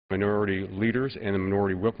minority leaders and the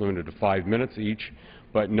minority whip limited to 5 minutes each,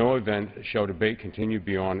 but no event shall debate continue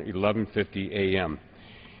beyond 11:50 a.m.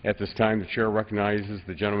 At this time, the chair recognizes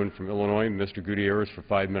the gentleman from Illinois, Mr. Gutierrez, for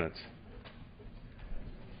 5 minutes.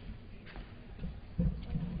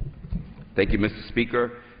 Thank you, Mr.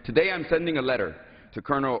 Speaker. Today I'm sending a letter to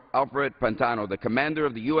Colonel Alfred Pantano, the commander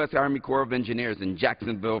of the U.S. Army Corps of Engineers in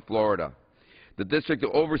Jacksonville, Florida, the district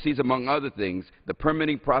that oversees, among other things, the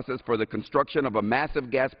permitting process for the construction of a massive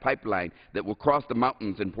gas pipeline that will cross the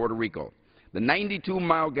mountains in Puerto Rico. The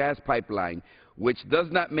 92-mile gas pipeline, which does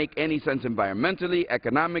not make any sense environmentally,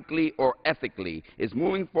 economically, or ethically, is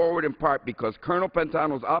moving forward in part because Colonel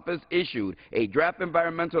Pantano's office issued a draft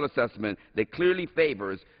environmental assessment that clearly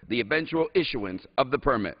favors the eventual issuance of the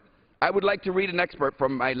permit. I would like to read an excerpt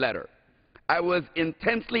from my letter. I was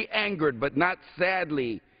intensely angered, but not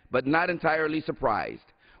entirely surprised,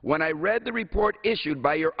 when I read the report issued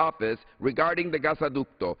by your office regarding the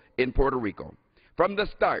gasoducto in Puerto Rico. From the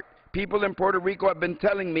start, people in Puerto Rico have been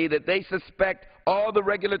telling me that they suspect all the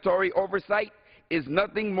regulatory oversight is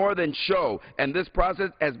nothing more than show, and this process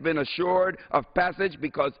has been assured of passage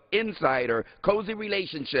because insider, cozy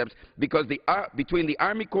relationships between the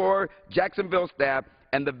Army Corps, Jacksonville staff,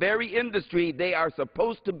 and the very industry they are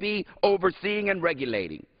supposed to be overseeing and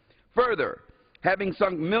regulating. Further, having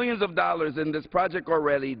sunk millions of dollars in this project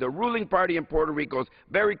already, the ruling party in Puerto Rico's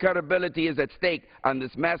very credibility is at stake on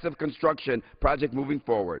this massive construction project moving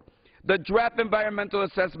forward. The draft environmental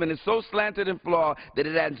assessment is so slanted and flawed that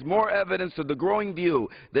it adds more evidence to the growing view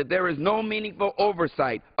that there is no meaningful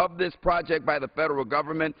oversight of this project by the federal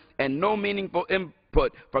government and no meaningful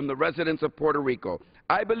input from the residents of Puerto Rico.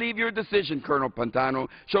 I believe your decision, Colonel Pantano,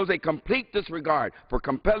 shows a complete disregard for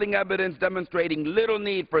compelling evidence demonstrating little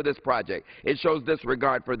need for this project. It shows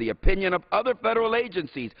disregard for the opinion of other federal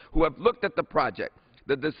agencies who have looked at the project.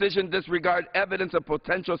 The decision disregards evidence of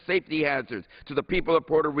potential safety hazards to the people of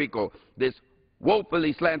Puerto Rico. This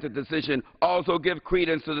woefully slanted decision also gives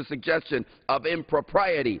credence to the suggestion of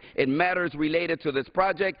impropriety in matters related to this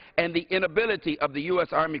project and the inability of the U.S.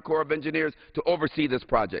 Army Corps of Engineers to oversee this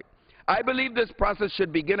project. I believe this process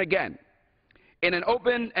should begin again in an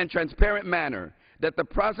open and transparent manner, that the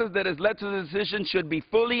process that has led to the decision should be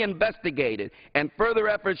fully investigated and further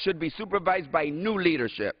efforts should be supervised by new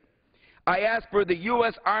leadership. I ask for the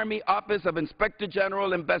U.S. Army Office of Inspector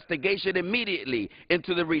General investigation immediately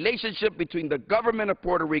into the relationship between the government of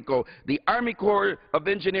Puerto Rico, the Army Corps of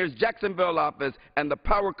Engineers Jacksonville office, and the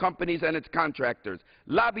power companies and its contractors.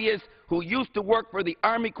 Lobbyists who used to work for the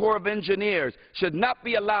Army Corps of Engineers should not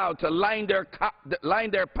be allowed to line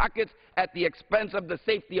their pockets at the expense of the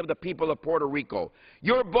safety of the people of Puerto Rico.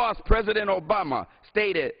 Your boss, President Obama,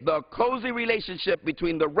 stated the cozy relationship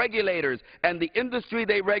between the regulators and the industry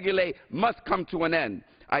they regulate must come to an end.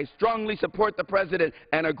 I strongly support the President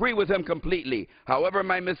and agree with him completely. However,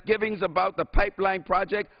 my misgivings about the pipeline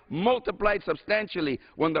project multiplied substantially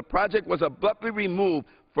when the project was abruptly removed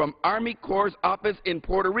from Army Corps' office in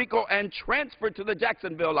Puerto Rico and transferred to the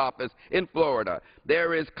Jacksonville office in Florida.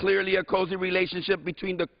 There is clearly a cozy relationship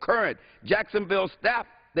between the current Jacksonville staff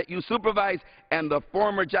that you supervise and the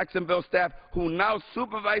former Jacksonville staff who now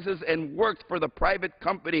supervises and works for the private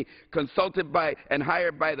company consulted by and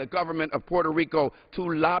hired by the government of Puerto Rico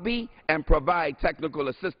to lobby and provide technical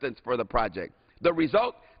assistance for the project. The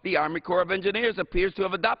result, the Army Corps of Engineers appears to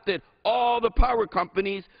have adopted all the power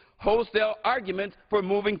companies' wholesale arguments for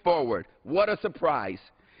moving forward. What a surprise.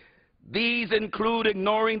 These include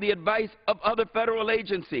ignoring the advice of other federal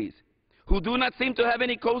agencies who do not seem to have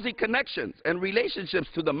any cozy connections and relationships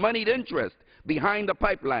to the moneyed interest behind the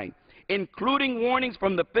pipeline, including warnings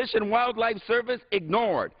from the Fish and Wildlife Service,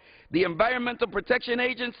 ignored. The Environmental Protection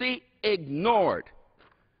Agency, ignored.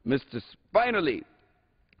 Finally,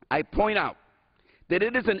 I point out that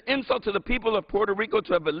it is an insult to the people of Puerto Rico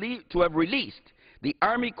to have released the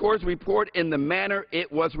Army Corps' report in the manner it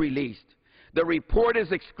was released. The report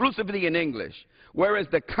is exclusively in English, whereas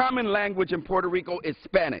the common language in Puerto Rico is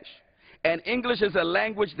Spanish. And English is a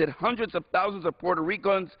language that hundreds of thousands of Puerto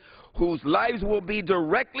Ricans whose lives will be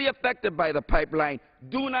directly affected by the pipeline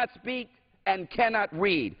do not speak and cannot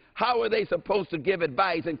read. How are they supposed to give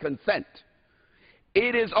advice and consent?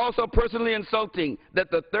 It is also personally insulting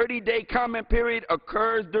that the 30-day comment period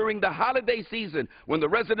occurs during the holiday season when the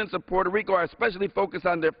residents of Puerto Rico are especially focused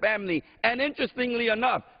on their family. And interestingly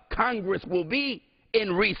enough, Congress will be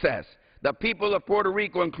in recess. The people of Puerto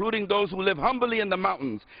Rico, including those who live humbly in the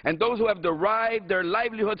mountains and those who have derived their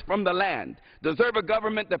livelihoods from the land, deserve a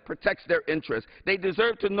government that protects their interests. They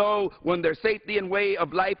deserve to know when their safety and way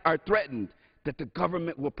of life are threatened, that the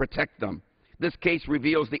government will protect them. This case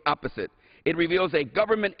reveals the opposite. It reveals a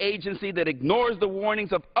government agency that ignores the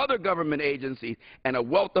warnings of other government agencies and a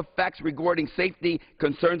wealth of facts regarding safety,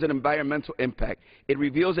 concerns, and environmental impact. It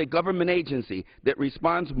reveals a government agency that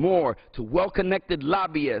responds more to well-connected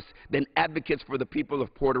lobbyists than advocates for the people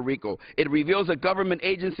of Puerto Rico. It reveals a government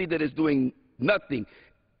agency that is doing nothing,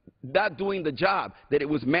 not doing the job that it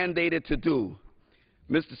was mandated to do.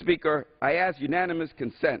 Mr. Speaker, I ask unanimous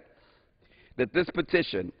consent that this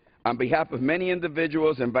petition, on behalf of many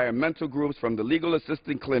individuals and environmental groups from the Legal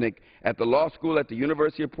Assistance Clinic at the Law School at the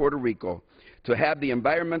University of Puerto Rico, to have the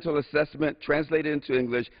environmental assessment translated into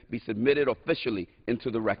English be submitted officially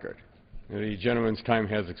into the record. The gentleman's time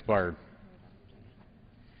has expired.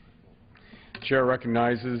 The Chair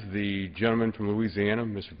recognizes the gentleman from Louisiana,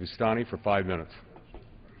 Mr. Bustani, for 5 minutes.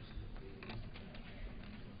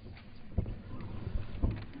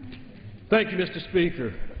 Thank you, Mr.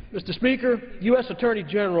 Speaker. Mr. Speaker, U.S. Attorney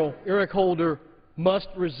General Eric Holder must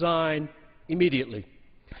resign immediately.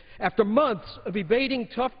 After months of evading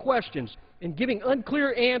tough questions and giving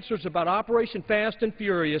unclear answers about Operation Fast and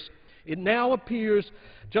Furious, it now appears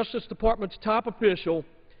Justice Department's top official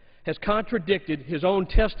has contradicted his own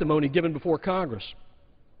testimony given before Congress.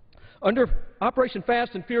 Under Operation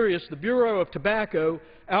Fast and Furious, the Bureau of Tobacco,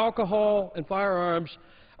 Alcohol, and Firearms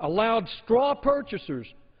allowed straw purchasers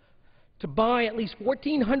to buy at least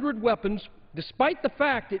 1,400 weapons, despite the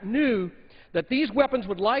fact it knew that these weapons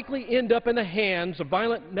would likely end up in the hands of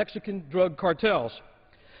violent Mexican drug cartels.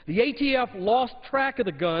 The ATF lost track of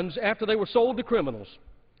the guns after they were sold to criminals.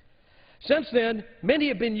 Since then, many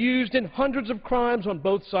have been used in hundreds of crimes on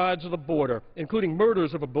both sides of the border, including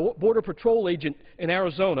murders of a Border Patrol agent in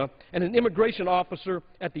Arizona and an immigration officer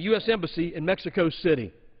at the U.S. Embassy in Mexico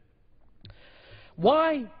City.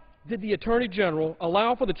 Why did the Attorney General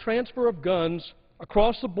allow for the transfer of guns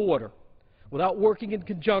across the border without working in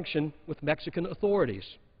conjunction with Mexican authorities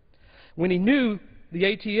when he knew the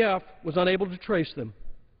ATF was unable to trace them?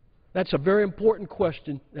 That's a very important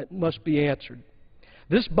question that must be answered.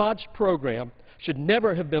 This botched program should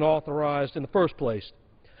never have been authorized in the first place.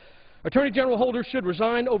 Attorney General Holder should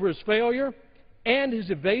resign over his failure and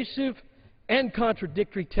his evasive and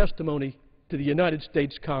contradictory testimony to the United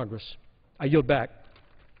States Congress. I yield back.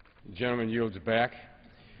 The gentleman yields back.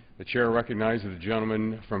 The Chair recognizes the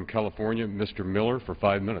gentleman from California, Mr. Miller, for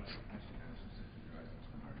 5 minutes.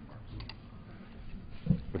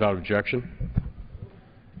 Without objection.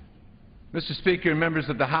 Mr. Speaker and members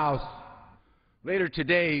of the House, later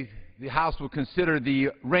today the House will consider the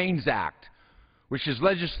REINS Act, which is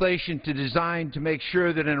legislation designed to make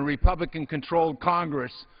sure that in a Republican-controlled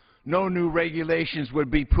Congress no new regulations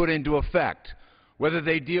would be put into effect, whether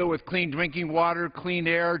they deal with clean drinking water, clean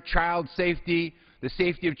air, child safety, the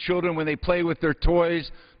safety of children when they play with their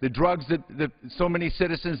toys, the drugs that so many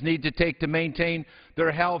citizens need to take to maintain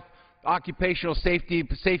their health, occupational safety,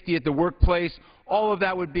 safety at the workplace. All of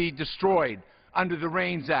that would be destroyed under the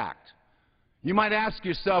REINS Act. You might ask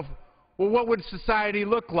yourself, well, what would society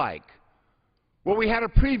look like? Well, we had a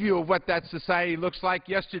preview of what that society looks like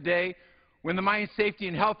yesterday when the Mine Safety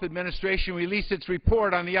and Health Administration released its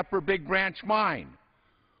report on the Upper Big Branch mine.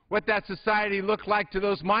 What that society looked like to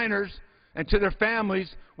those miners and to their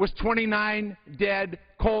families was 29 dead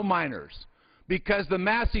coal miners, because the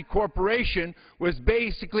Massey Corporation was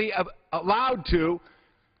basically allowed to,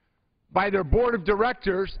 by their board of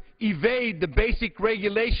directors, evade the basic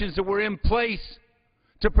regulations that were in place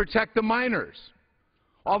to protect the miners.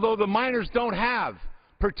 Although the miners don't have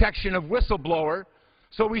protection of whistleblower,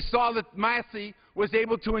 so we saw that Massey was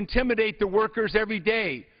able to intimidate the workers every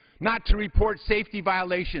day, not to report safety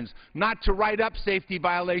violations, not to write up safety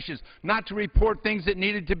violations, not to report things that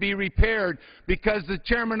needed to be repaired, because the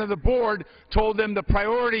chairman of the board told them the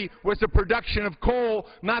priority was the production of coal,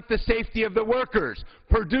 not the safety of the workers.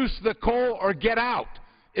 Produce the coal or get out,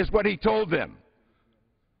 is what he told them.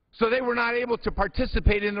 So they were not able to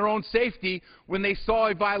participate in their own safety when they saw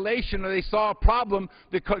a violation or they saw a problem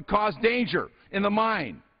that could cause danger in the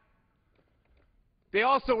mine. They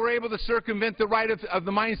also were able to circumvent the right of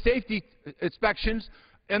the mine safety inspections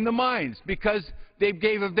in the mines because they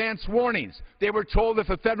gave advance warnings. They were told if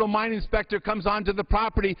a federal mine inspector comes onto the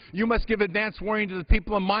property, you must give advance warning to the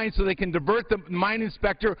people in mine so they can divert the mine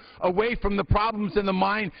inspector away from the problems in the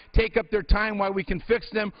mine, take up their time while we can fix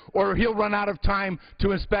them, or he'll run out of time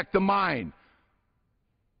to inspect the mine.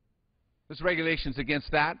 There's regulations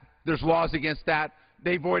against that. There's laws against that.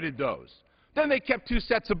 They avoided those. Then they kept two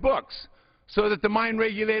sets of books so that the mine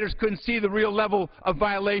regulators couldn't see the real level of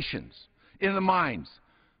violations in the mines.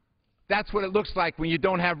 That's what it looks like when you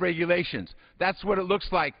don't have regulations. That's what it looks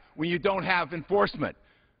like when you don't have enforcement.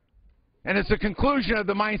 And it's a conclusion of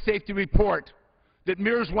the mine safety report that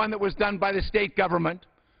mirrors one that was done by the state government.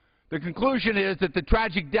 The conclusion is that the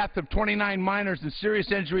tragic death of 29 miners and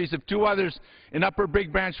serious injuries of 2 others in Upper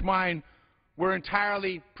Big Branch Mine were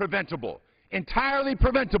entirely preventable. Entirely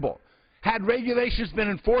preventable. Had regulations been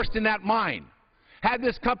enforced in that mine, had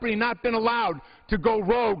this company not been allowed to go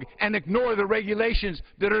rogue and ignore the regulations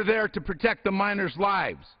that are there to protect the miners'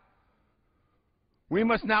 lives. We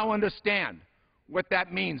must now understand what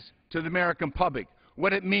that means to the American public,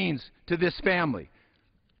 what it means to this family.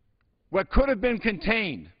 What could have been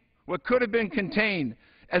contained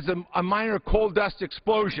as a minor coal dust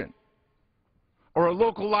explosion or a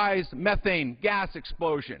localized methane gas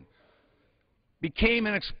explosion became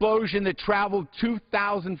an explosion that traveled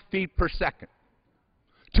 2,000 feet per second.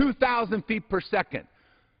 2,000 feet per second.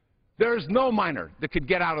 There is no miner that could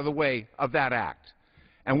get out of the way of that act.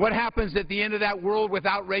 And what happens at the end of that world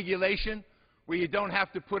without regulation, where you don't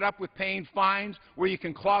have to put up with paying fines, where you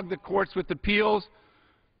can clog the courts with appeals?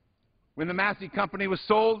 When the Massey Company was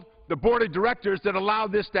sold, the board of directors that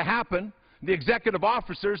allowed this to happen, the executive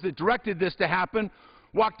officers that directed this to happen,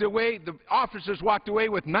 walked away, the officers walked away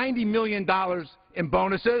with $90 million in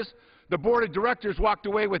bonuses. The board of directors walked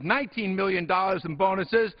away with $19 million in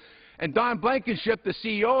bonuses. And Don Blankenship, the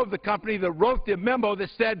CEO of the company that wrote the memo that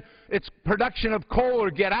said it's production of coal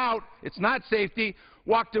or get out, it's not safety,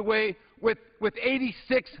 walked away with $86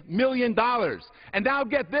 million. And now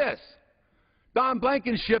get this. Don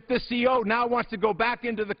Blankenship, the CEO, now wants to go back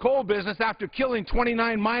into the coal business after killing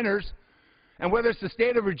 29 miners. And whether it's the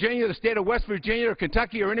state of Virginia, the state of West Virginia, or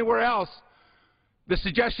Kentucky, or anywhere else, the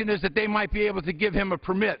suggestion is that they might be able to give him a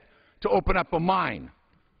permit to open up a mine.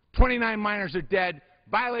 29 miners are dead,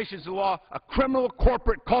 violations of the law, a criminal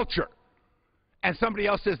corporate culture. And somebody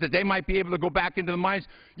else says that they might be able to go back into the mines.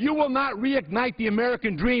 You will not reignite the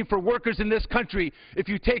American dream for workers in this country if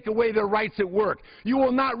you take away their rights at work. You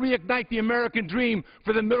will not reignite the American dream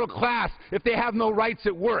for the middle class if they have no rights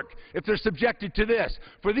at work, if they're subjected to this.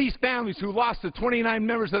 For these families who lost the 29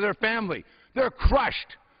 members of their family, they're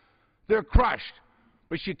crushed. They're crushed.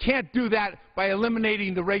 But you can't do that by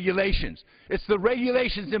eliminating the regulations. It's the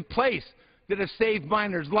regulations in place that have saved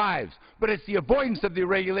miners' lives. But it's the avoidance of the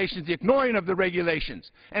regulations, the ignoring of the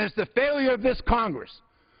regulations. And it's the failure of this Congress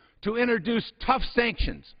to introduce tough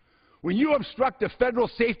sanctions. When you obstruct a federal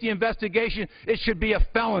safety investigation, it should be a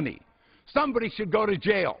felony. Somebody should go to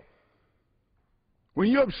jail. When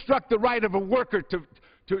you obstruct the right of a worker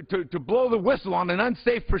to blow the whistle on an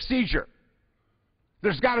unsafe procedure,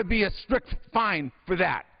 there's got to be a strict fine for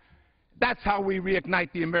that. That's how we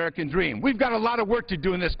reignite the American dream. We've got a lot of work to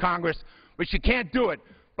do in this Congress, but you can't do it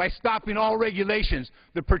by stopping all regulations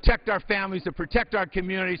that protect our families, that protect our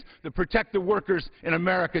communities, that protect the workers in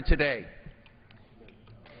America today.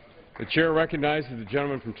 The chair recognizes the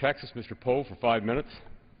gentleman from Texas, Mr. Poe, for 5 minutes.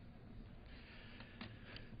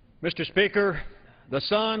 Mr. Speaker, the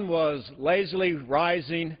sun was lazily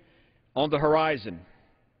rising on the horizon.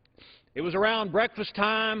 It was around breakfast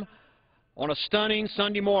time on a stunning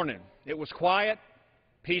Sunday morning. It was quiet,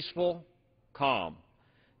 peaceful, calm.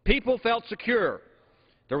 People felt secure.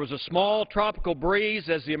 There was a small tropical breeze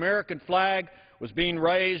as the American flag was being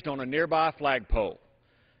raised on a nearby flagpole.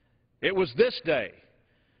 It was this day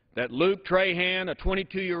that Luke Trahan, a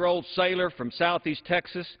 22-year-old sailor from southeast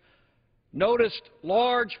Texas, noticed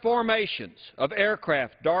large formations of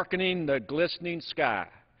aircraft darkening the glistening sky.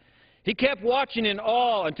 He kept watching in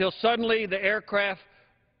awe until suddenly the aircraft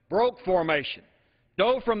broke formation,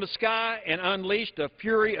 dove from the sky, and unleashed a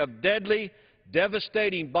fury of deadly,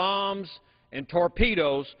 devastating bombs and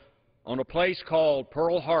torpedoes on a place called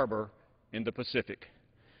Pearl Harbor in the Pacific.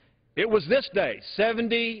 It was this day,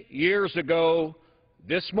 70 years ago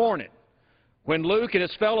this morning, when Luke and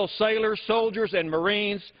his fellow sailors, soldiers, and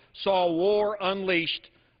Marines saw war unleashed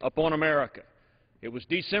upon America. It was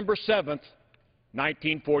December 7th,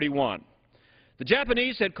 1941. The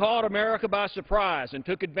Japanese had caught America by surprise and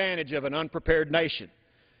took advantage of an unprepared nation.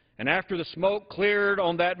 And after the smoke cleared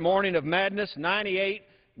on that morning of madness, 98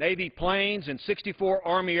 Navy planes and 64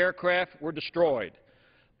 Army aircraft were destroyed.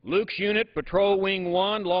 Luke's unit, Patrol Wing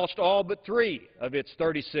 1, lost all but 3 of its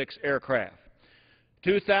 36 aircraft.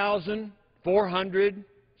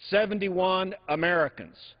 2,471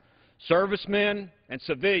 Americans, servicemen and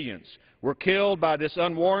civilians, were killed by this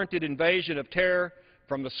unwarranted invasion of terror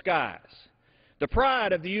from the skies. The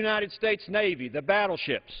pride of the United States Navy, the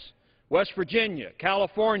battleships, West Virginia,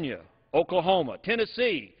 California, Oklahoma,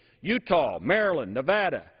 Tennessee, Utah, Maryland,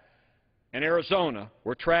 Nevada, and Arizona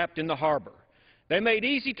were trapped in the harbor. They made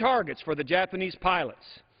easy targets for the Japanese pilots.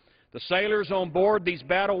 The sailors on board these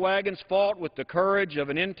battle wagons fought with the courage of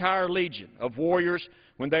an entire legion of warriors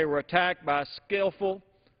when they were attacked by skillful,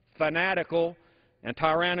 fanatical, and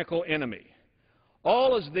tyrannical enemy.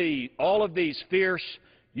 All of these fierce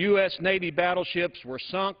U.S. Navy battleships were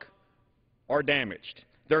sunk or damaged.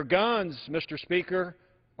 Their guns, Mr. Speaker,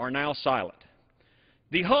 are now silent.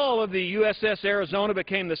 The hull of the USS Arizona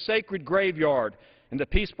became the sacred graveyard in the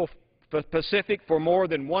peaceful Pacific for more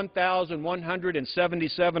than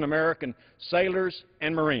 1,177 American sailors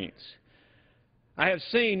and Marines. I have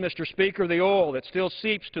seen, Mr. Speaker, the oil that still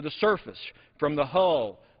seeps to the surface from the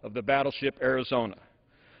hull of the battleship Arizona.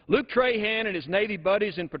 Luke Trahan and his Navy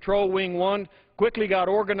buddies in Patrol Wing 1 quickly got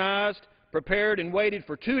organized, prepared, and waited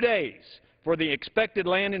for 2 days for the expected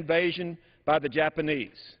land invasion by the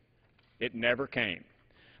Japanese. It never came.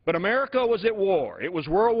 But America was at war. It was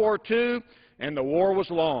World War II, and the war was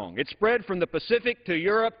long. It spread from the Pacific to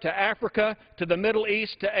Europe to Africa to the Middle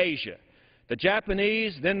East to Asia. The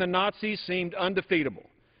Japanese, then the Nazis, seemed undefeatable.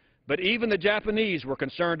 But even the Japanese were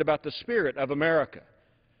concerned about the spirit of America.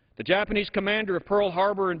 The Japanese commander of Pearl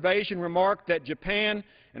Harbor invasion remarked that Japan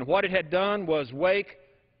and what it had done was wake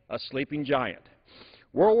a sleeping giant.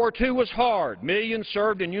 World War II was hard. Millions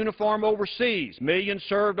served in uniform overseas. Millions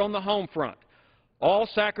served on the home front. All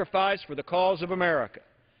sacrificed for the cause of America.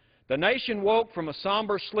 The nation woke from a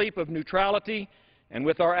somber sleep of neutrality and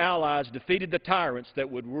with our allies defeated the tyrants that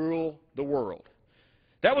would rule the world.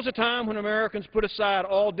 That was a time when Americans put aside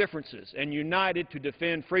all differences and united to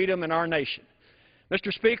defend freedom in our nation.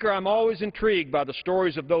 Mr. Speaker, I'm always intrigued by the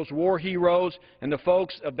stories of those war heroes and the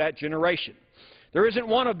folks of that generation. There isn't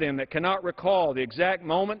one of them that cannot recall the exact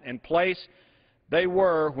moment and place they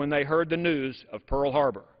were when they heard the news of Pearl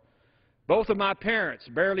Harbor. Both of my parents,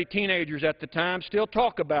 barely teenagers at the time, still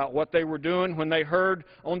talk about what they were doing when they heard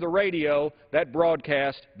on the radio that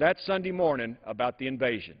broadcast that Sunday morning about the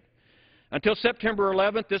invasion. Until September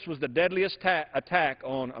 11th, this was the deadliest attack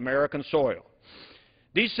on American soil.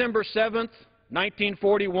 December 7th,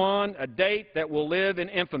 1941, a date that will live in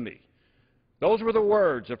infamy. Those were the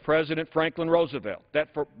words of President Franklin Roosevelt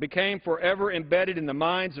that became forever embedded in the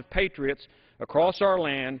minds of patriots across our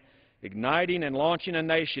land, igniting and launching a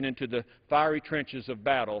nation into the fiery trenches of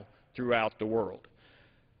battle throughout the world.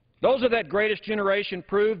 Those of that greatest generation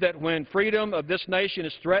proved that when freedom of this nation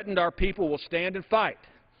is threatened, our people will stand and fight.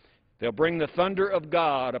 They'll bring the thunder of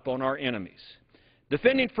God upon our enemies.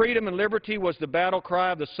 Defending freedom and liberty was the battle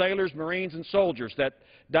cry of the sailors, Marines, and soldiers that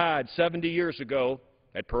died 70 years ago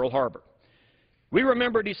at Pearl Harbor. We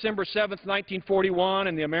remember December 7th, 1941,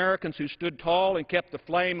 and the Americans who stood tall and kept the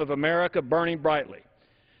flame of America burning brightly.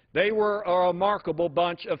 They were a remarkable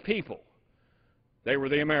bunch of people. They were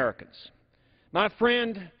the Americans. My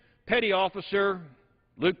friend, Petty Officer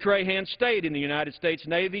Luke Trahan, stayed in the United States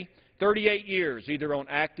Navy 38 years, either on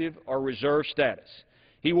active or reserve status.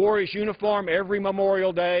 He wore his uniform every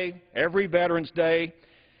Memorial Day, every Veterans Day,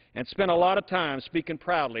 and spent a lot of time speaking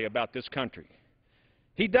proudly about this country.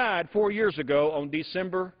 He died 4 years ago on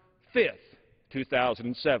December 5th,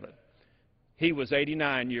 2007. He was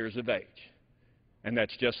 89 years of age. And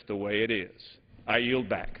that's just the way it is. I yield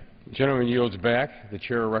back. The gentleman yields back. The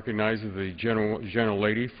chair recognizes the gentle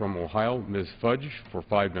lady from Ohio, Ms. Fudge, for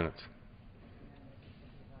 5 minutes.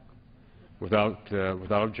 Without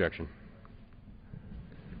objection.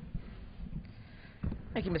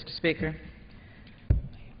 Thank you, Mr. Speaker.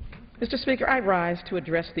 Mr. Speaker, I rise to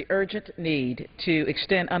address the urgent need to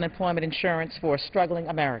extend unemployment insurance for struggling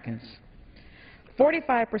Americans.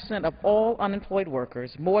 45% of all unemployed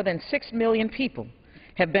workers, more than 6 million people,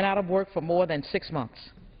 have been out of work for more than 6 months.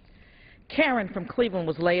 Karen from Cleveland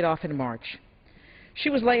was laid off in March. She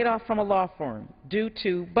was laid off from a law firm due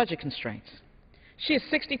to budget constraints. She is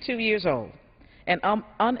 62 years old and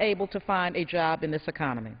unable to find a job in this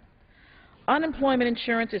economy. Unemployment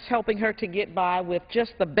insurance is helping her to get by with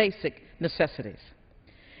just the basic necessities.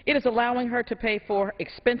 It is allowing her to pay for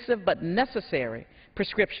expensive but necessary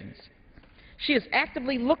prescriptions. She is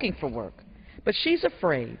actively looking for work, but she's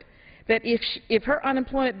afraid that if her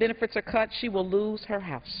unemployment benefits are cut, she will lose her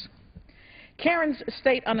house. Karen's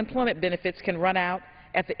state unemployment benefits can run out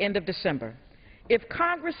at the end of December. If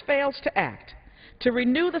Congress fails to act to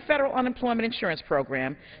renew the federal unemployment insurance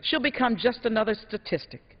program, she'll become just another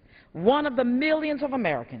statistic, one of the millions of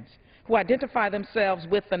Americans who identify themselves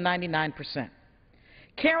with the 99%.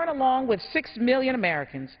 Karen, along with 6 million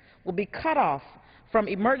Americans, will be cut off from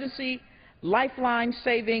emergency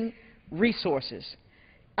lifeline-saving resources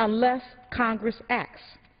unless Congress acts.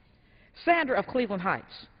 Sandra of Cleveland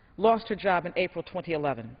Heights lost her job in April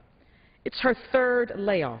 2011. It's her third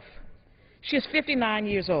layoff. She is 59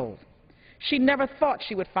 years old. She never thought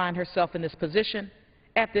she would find herself in this position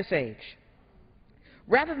at this age.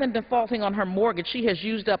 Rather than defaulting on her mortgage, she has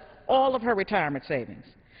used up all of her retirement savings.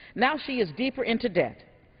 Now she is deeper into debt.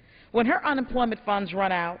 When her unemployment funds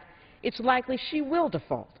run out, it's likely she will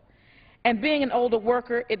default. And being an older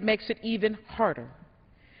worker, it makes it even harder.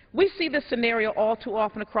 We see this scenario all too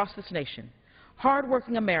often across this nation.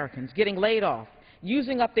 Hardworking Americans getting laid off,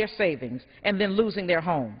 using up their savings, and then losing their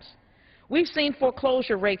homes. We've seen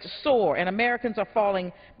foreclosure rates soar, and Americans are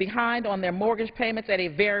falling behind on their mortgage payments at a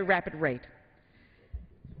very rapid rate.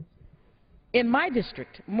 In my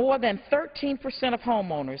district, more than 13% of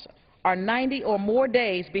homeowners are 90 or more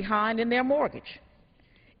days behind in their mortgage.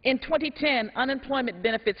 In 2010, unemployment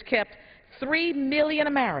benefits kept 3 million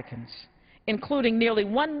Americans, including nearly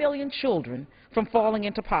 1 million children, from falling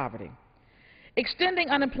into poverty. Extending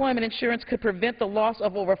unemployment insurance could prevent the loss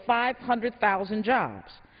of over 500,000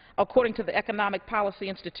 jobs, according to the Economic Policy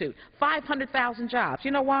Institute. 500,000 jobs.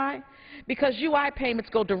 You know why? Because UI payments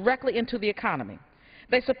go directly into the economy.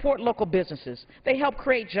 They support local businesses. They help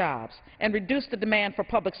create jobs and reduce the demand for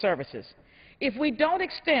public services. If we don't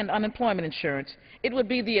extend unemployment insurance, it would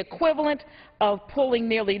be the equivalent of pulling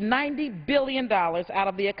nearly $90 billion out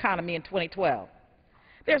of the economy in 2012.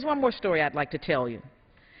 There's one more story I'd like to tell you.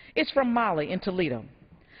 It's from Molly in Toledo.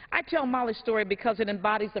 I tell Molly's story because it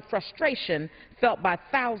embodies the frustration felt by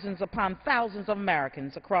thousands upon thousands of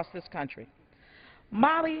Americans across this country.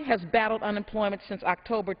 Molly has battled unemployment since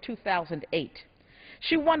October 2008.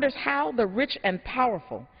 She wonders how the rich and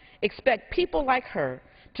powerful expect people like her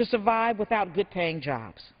to survive without good-paying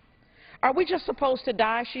jobs. Are we just supposed to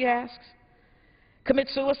die, she asks? Commit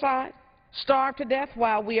suicide? Starve to death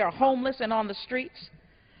while we are homeless and on the streets?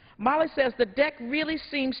 Molly says the deck really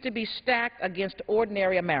seems to be stacked against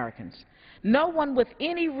ordinary Americans. No one with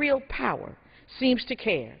any real power seems to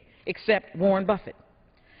care, except Warren Buffett.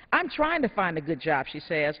 I'm trying to find a good job, she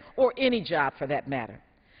says, or any job for that matter.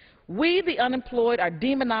 We, the unemployed, are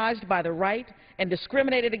demonized by the right and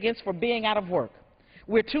discriminated against for being out of work.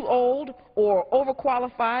 We're too old, or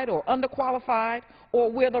overqualified, or underqualified,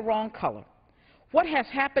 or we're the wrong color. What has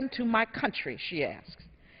happened to my country, she asks.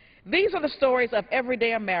 These are the stories of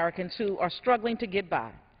everyday Americans who are struggling to get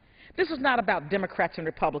by. This is not about Democrats and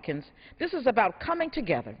Republicans. This is about coming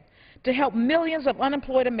together to help millions of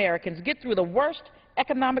unemployed Americans get through the worst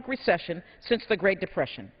economic recession since the Great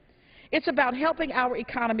Depression. It's about helping our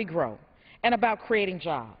economy grow and about creating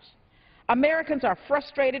jobs. Americans are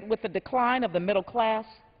frustrated with the decline of the middle class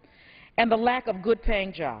and the lack of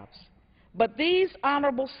good-paying jobs. But these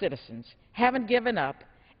honorable citizens haven't given up,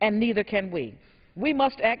 and neither can we. We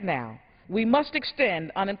must act now. We must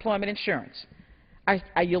extend unemployment insurance.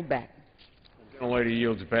 I yield back. The gentlelady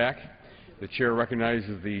yields back. The chair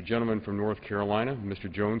recognizes the gentleman from North Carolina,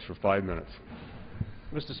 Mr. Jones, for 5 minutes.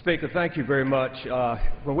 Mr. Speaker, thank you very much.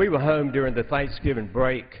 When we were home during the Thanksgiving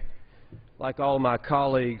break, like all my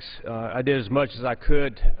colleagues, I did as much as I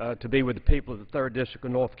could to be with the people of the 3rd District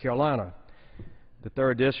of North Carolina. The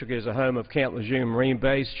 3rd District is a home of Camp Lejeune Marine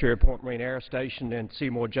Base, Cherry Point Marine Air Station, and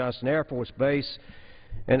Seymour Johnson Air Force Base,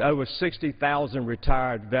 and over 60,000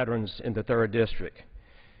 retired veterans in the 3rd District.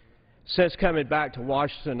 Since coming back to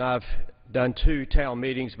Washington, I've done 2 town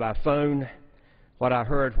meetings by phone. What I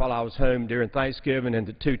heard while I was home during Thanksgiving and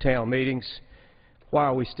the 2 town meetings, why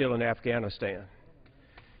are we still in Afghanistan?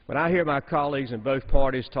 When I hear my colleagues in both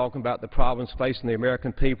parties talking about the problems facing the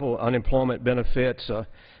American people, unemployment benefits,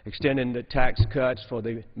 extending the tax cuts for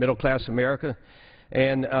the middle-class America,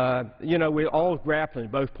 and, you know, we're all grappling,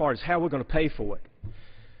 both parties, how we're going to pay for it.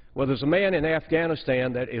 Well, there's a man in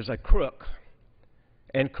Afghanistan that is a crook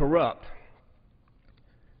and corrupt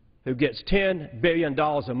who gets $10 billion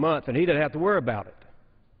a month, and he doesn't have to worry about it.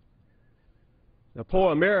 The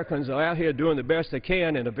poor Americans are out here doing the best they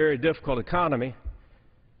can in a very difficult economy,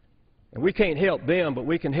 and we can't help them, but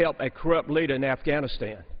we can help a corrupt leader in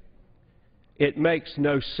Afghanistan. It makes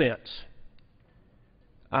no sense.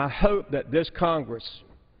 I hope that this Congress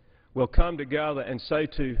will come together and say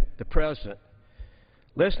to the President,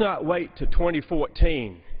 let's not wait to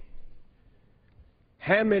 2014.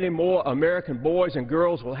 How many more American boys and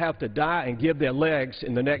girls will have to die and give their legs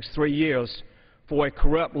in the next 3 years for a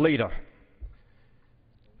corrupt leader?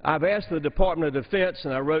 I've asked the Department of Defense,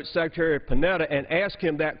 and I wrote Secretary Panetta and asked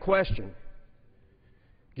him that question.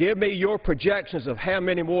 Give me your projections of how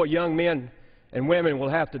many more young men and women will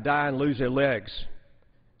have to die and lose their legs.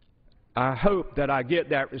 I hope that I get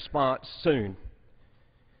that response soon.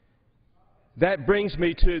 That brings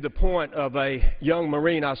me to the point of a young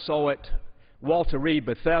Marine I saw at Walter Reed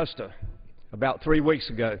Bethesda about 3 weeks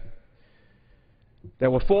ago. There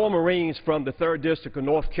were 4 Marines from the 3rd District of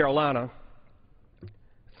North Carolina.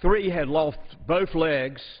 3 had lost both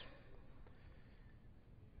legs,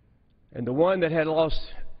 and the one that had lost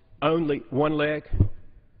only one leg,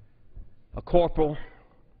 a corporal,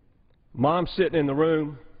 mom sitting in the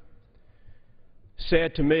room,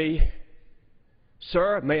 said to me,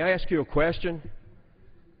 "Sir, may I ask you a question?"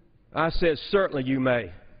 I said, "Certainly you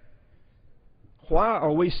may." "Why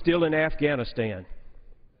are we still in Afghanistan?"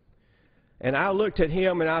 And I looked at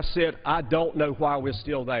him and I said, "I don't know why we're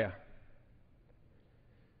still there."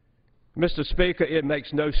 Mr. Speaker, it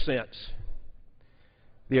makes no sense.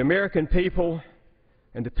 The American people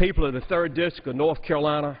and the people of the 3rd District of North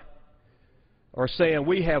Carolina are saying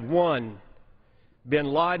we have won. Bin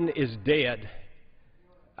Laden is dead.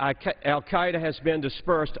 Al-Qaeda has been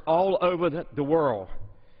dispersed all over the world.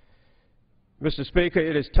 Mr. Speaker,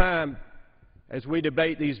 it is time, as we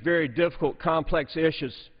debate these very difficult, complex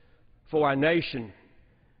issues for our nation,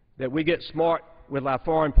 that we get smart with our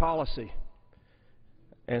foreign policy.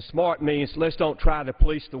 And smart means let's don't try to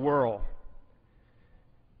police the world.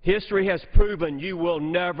 History has proven you will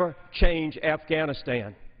never change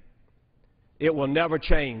Afghanistan. It will never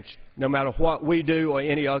change, no matter what we do or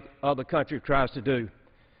any other country tries to do.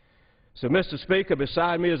 So, Mr. Speaker,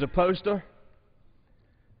 beside me is a poster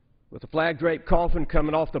with a flag-draped coffin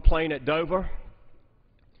coming off the plane at Dover.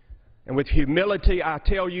 And with humility, I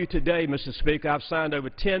tell you today, Mr. Speaker, I've signed over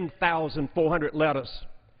 10,400 letters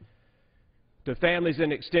to families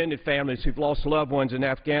and extended families who've lost loved ones in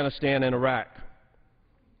Afghanistan and Iraq.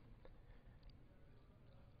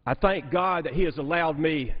 I thank God that He has allowed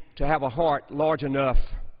me to have a heart large enough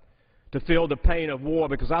to feel the pain of war,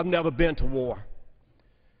 because I've never been to war.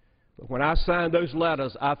 But when I sign those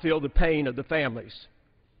letters, I feel the pain of the families.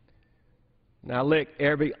 And I lick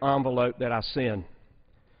every envelope that I send.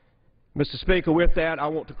 Mr. Speaker, with that, I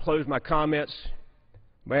want to close my comments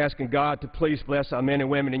by asking God to please bless our men and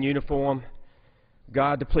women in uniform.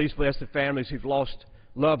 God to please bless the families who've lost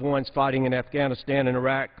loved ones fighting in Afghanistan and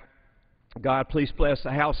Iraq. God, please bless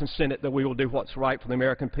the House and Senate that we will do what's right for the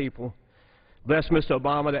American people. Bless Mr.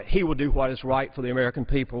 Obama that he will do what is right for the American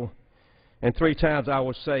people. And 3 times I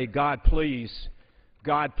will say, God, please,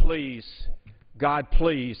 God, please, God,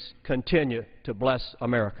 please continue to bless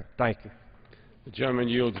America. Thank you. The gentleman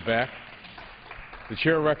yields back. The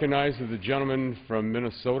chair recognizes the gentleman from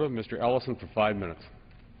Minnesota, Mr. Ellison, for 5 minutes.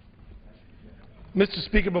 Mr.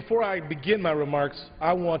 Speaker, before I begin my remarks,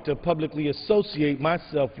 I want to publicly associate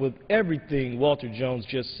myself with everything Walter Jones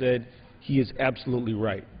just said. He is absolutely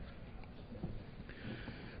right.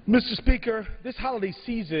 Mr. Speaker, this holiday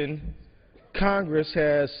season, Congress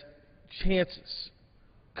has chances,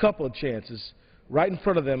 a couple of chances, right in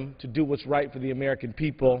front of them to do what's right for the American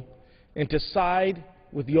people and to side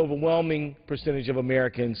with the overwhelming percentage of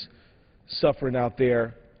Americans suffering out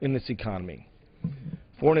there in this economy.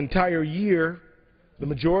 For an entire year, the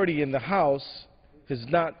majority in the House has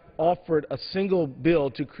not offered a single bill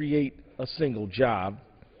to create a single job.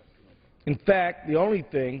 In fact, the only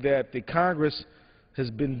thing that the Congress has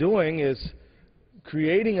been doing is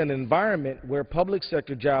creating an environment where public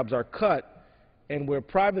sector jobs are cut and where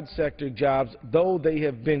private sector jobs, though they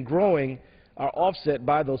have been growing, are offset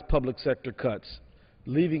by those public sector cuts,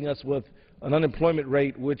 leaving us with an unemployment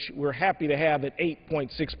rate which we're happy to have at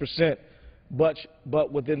 8.6%,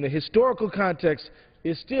 but within the historical context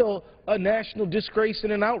is still a national disgrace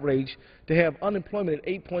and an outrage to have unemployment at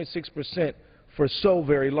 8.6% for so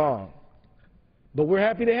very long. But we're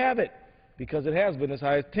happy to have it because it has been as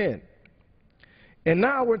high as 10. And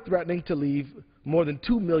now we're threatening to leave more than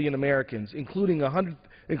 2 million Americans, including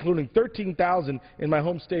 13,000 in my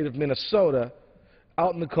home state of Minnesota,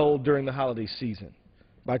 out in the cold during the holiday season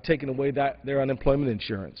by taking away their unemployment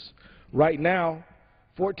insurance. Right now,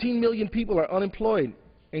 14 million people are unemployed,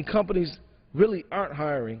 and companies really aren't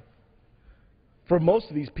hiring. For most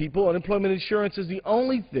of these people, unemployment insurance is the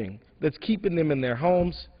only thing that's keeping them in their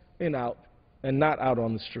homes and not out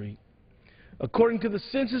on the street. According to the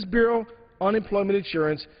Census Bureau, unemployment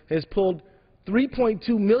insurance has pulled 3.2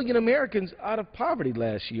 million Americans out of poverty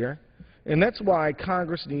last year, and that's why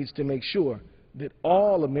Congress needs to make sure that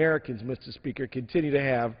all Americans, Mr. Speaker, continue to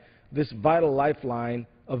have this vital lifeline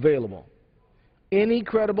available. Any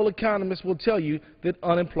credible economist will tell you that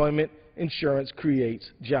unemployment insurance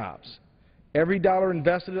creates jobs. Every dollar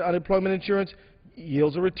invested in unemployment insurance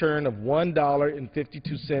yields a return of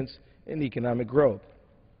 $1.52 in economic growth.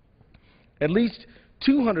 At least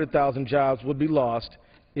 200,000 jobs would be lost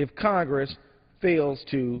if Congress fails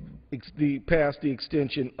to pass the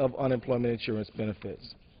extension of unemployment insurance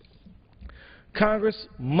benefits. Congress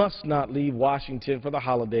must not leave Washington for the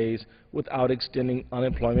holidays without extending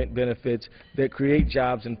unemployment benefits that create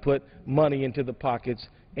jobs and put money into the pockets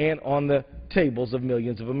and on the tables of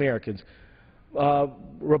millions of Americans.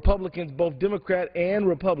 Republicans, both Democrat and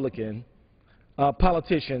Republican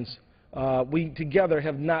politicians, we together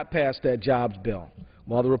have not passed that jobs bill.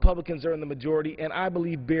 While the Republicans are in the majority and I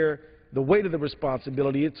believe bear the weight of the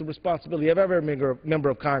responsibility, it's a responsibility of every member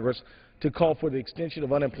of Congress to call for the extension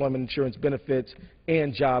of unemployment insurance benefits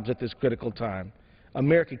and jobs at this critical time.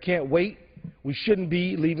 America can't wait. We shouldn't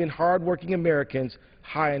be leaving hardworking Americans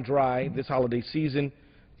high and dry this holiday season.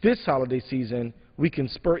 This holiday season, we can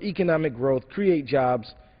spur economic growth, create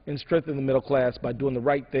jobs, and strengthen the middle class by doing the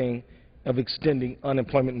right thing of extending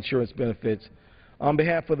unemployment insurance benefits. On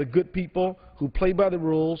behalf of the good people who play by the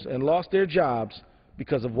rules and lost their jobs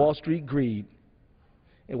because of Wall Street greed,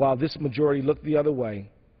 and while this majority looked the other way,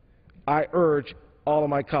 I urge all of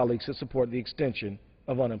my colleagues to support the extension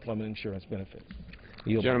of unemployment insurance benefits.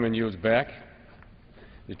 The gentleman yields back.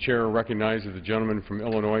 The chair recognizes the gentleman from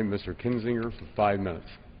Illinois, Mr. Kinzinger, for 5 minutes.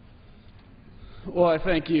 Well, I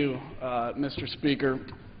thank you, Mr. Speaker.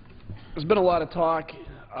 There's been a lot of talk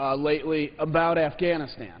lately about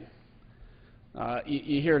Afghanistan.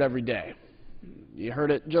 You hear it every day. You heard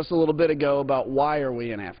it just a little bit ago about why are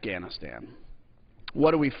we in Afghanistan?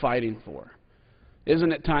 What are we fighting for?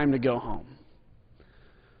 Isn't it time to go home?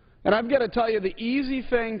 And I've got to tell you, the easy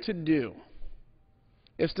thing to do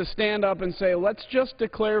is to stand up and say, let's just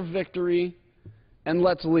declare victory and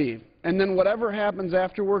let's leave. And then whatever happens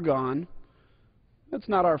after we're gone, it's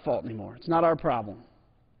not our fault anymore. It's not our problem.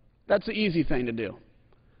 That's the easy thing to do.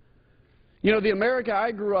 You know, the America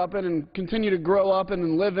I grew up in and continue to grow up in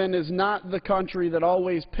and live in is not the country that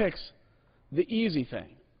always picks the easy thing.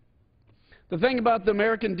 The thing about the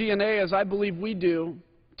American DNA is I believe we do,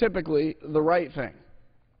 typically, the right thing.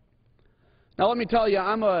 Now, let me tell you,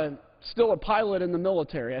 I'm still a pilot in the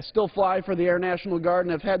military. I still fly for the Air National Guard,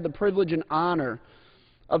 and I've had the privilege and honor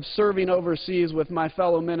of serving overseas with my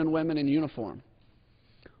fellow men and women in uniform.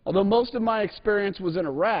 Although most of my experience was in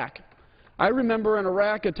Iraq, I remember in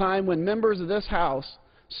Iraq a time when members of this House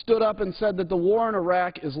stood up and said that the war in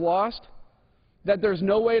Iraq is lost, that there's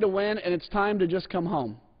no way to win, and it's time to just come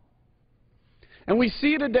home. And we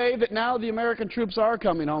see today that now the American troops are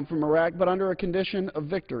coming home from Iraq, but under a condition of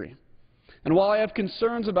victory. And while I have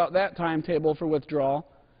concerns about that timetable for withdrawal,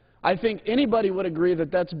 I think anybody would agree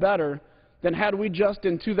that that's better than had we just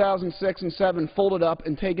in 2006 and 2007 folded up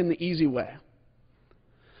and taken the easy way.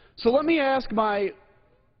 So let me ask my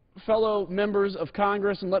fellow members of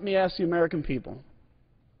Congress and let me ask the American people,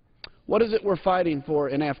 what is it we're fighting for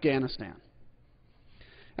in Afghanistan?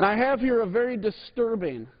 And I have here a very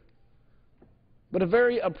disturbing but a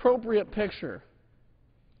very appropriate picture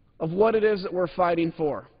of what it is that we're fighting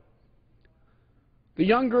for. The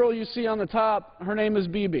young girl you see on the top, her name is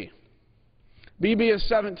Bibi. Bibi is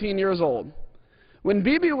 17 years old. When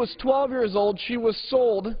Bibi was 12 years old, she was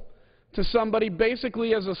sold to somebody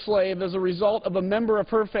basically as a slave as a result of a member of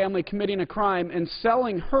her family committing a crime and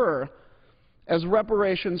selling her as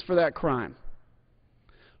reparations for that crime.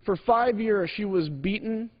 For 5 years, she was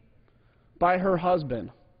beaten by her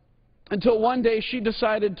husband until one day she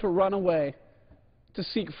decided to run away to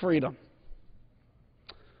seek freedom.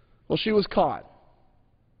 Well, she was caught.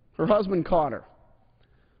 Her husband caught her,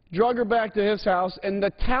 drug her back to his house, and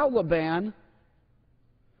the Taliban,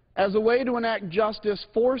 as a way to enact justice,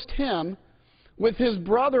 forced him, with his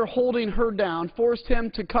brother holding her down, forced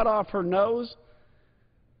him to cut off her nose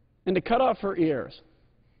and to cut off her ears.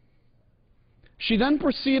 She then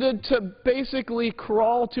proceeded to basically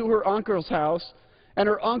crawl to her uncle's house, and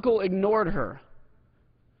her uncle ignored her.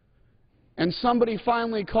 And somebody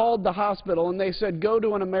finally called the hospital, and they said, go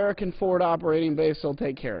to an American forward operating base, they'll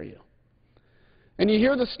take care of you. And you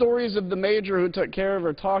hear the stories of the major who took care of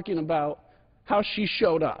her talking about how she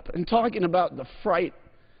showed up and talking about the fright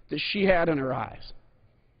that she had in her eyes.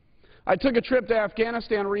 I took a trip to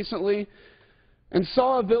Afghanistan recently and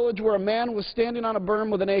saw a village where a man was standing on a berm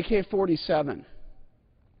with an AK-47.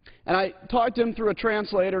 And I talked to him through a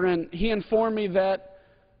translator, and he informed me that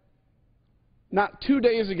not 2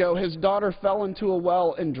 days ago his daughter fell into a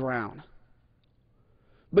well and drowned.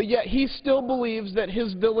 But yet he still believes that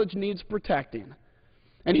his village needs protecting.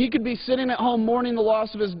 And he could be sitting at home mourning the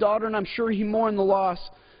loss of his daughter, and I'm sure he mourned the loss,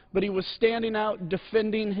 but he was standing out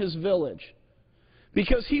defending his village.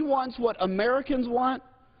 Because he wants what Americans want,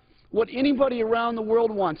 what anybody around the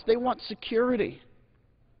world wants. They want security.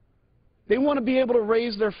 They want to be able to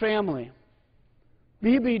raise their family.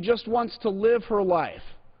 Bibi just wants to live her life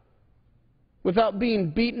without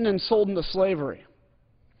being beaten and sold into slavery.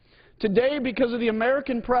 Today, because of the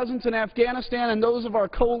American presence in Afghanistan and those of our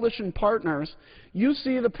coalition partners, you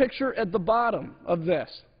see the picture at the bottom of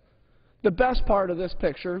this, the best part of this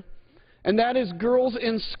picture, and that is girls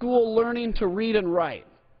in school learning to read and write,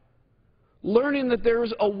 learning that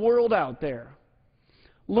there's a world out there,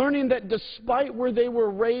 learning that despite where they were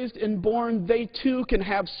raised and born, they too can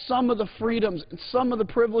have some of the freedoms and some of the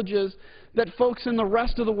privileges that folks in the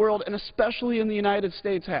rest of the world, and especially in the United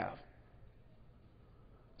States, have.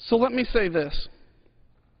 So let me say this.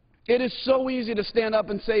 It is so easy to stand up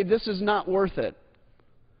and say this is not worth it.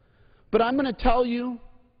 But I'm going to tell you,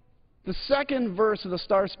 the second verse of the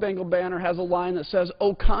Star-Spangled Banner has a line that says,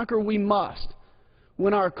 "Oh, conquer we must,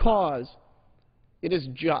 when our cause, it is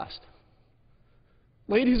just."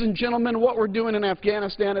 Ladies and gentlemen, what we're doing in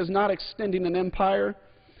Afghanistan is not extending an empire.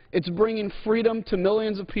 It's bringing freedom to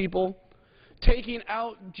millions of people, taking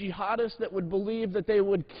out jihadists that would believe that they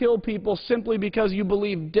would kill people simply because you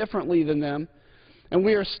believe differently than them. And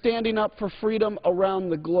we are standing up for freedom around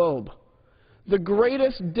the globe. The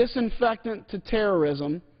greatest disinfectant to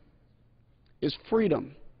terrorism is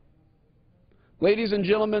freedom. Ladies and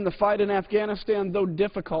gentlemen, the fight in Afghanistan, though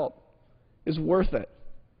difficult, is worth it.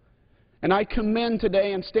 And I commend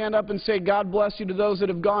today and stand up and say, God bless you to those that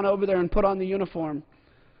have gone over there and put on the uniform.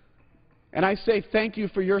 And I say thank you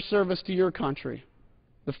for your service to your country.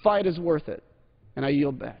 The fight is worth it. And I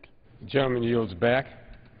yield back. The gentleman yields back.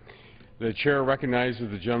 The chair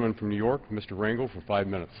recognizes the gentleman from New York, Mr. Rangel, for 5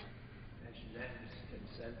 minutes.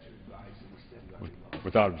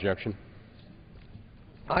 Without objection.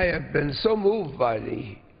 I have been so moved by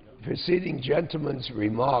the preceding gentleman's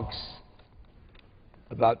remarks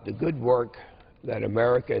about the good work that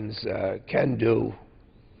Americans can do,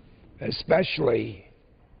 especially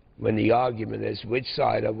when the argument is which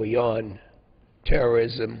side are we on,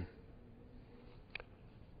 terrorism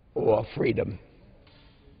or freedom.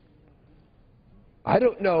 I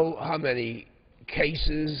don't know how many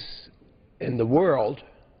cases in the world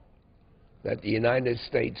that the United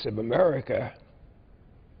States of America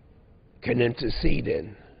can intercede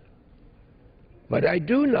in. But I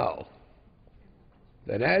do know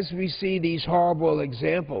that as we see these horrible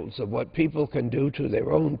examples of what people can do to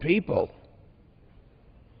their own people,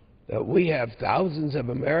 that we have thousands of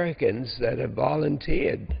Americans that have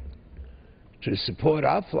volunteered to support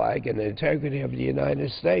our flag and the integrity of the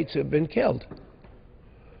United States who have been killed.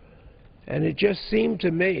 And it just seemed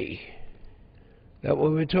to me that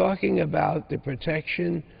when we're talking about the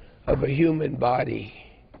protection of a human body,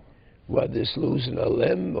 whether it's losing a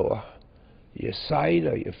limb or your sight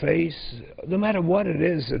or your face, no matter what it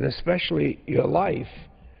is, and especially your life,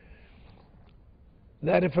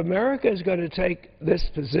 that if America is going to take this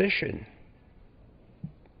position,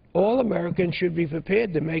 all Americans should be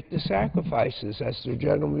prepared to make the sacrifices, as the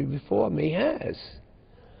gentleman before me has.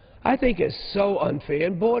 I think it's so unfair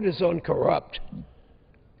and borders on corrupt.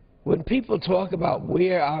 When people talk about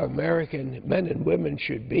where our American men and women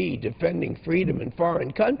should be defending freedom in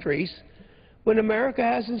foreign countries, when America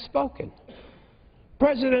hasn't spoken.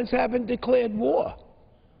 Presidents haven't declared war.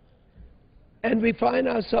 And we find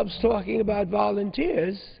ourselves talking about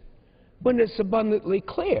volunteers when it's abundantly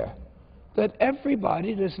clear that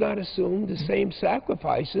everybody does not assume the same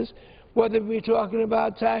sacrifices, whether we're talking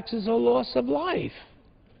about taxes or loss of life.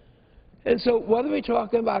 And so whether we're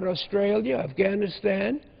talking about Australia,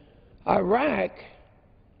 Afghanistan, Iraq,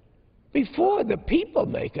 before the people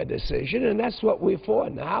make a decision, and that's what we're for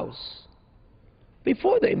in the House,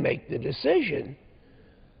 before they make the decision,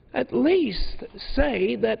 at least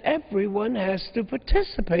say that everyone has to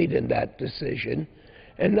participate in that decision,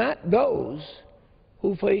 and not those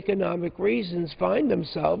who, for economic reasons, find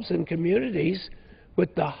themselves in communities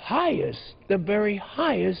with the highest, the very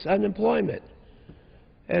highest unemployment.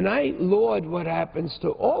 And I laud what happens to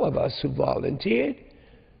all of us who volunteered,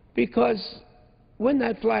 because when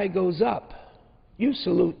that flag goes up, you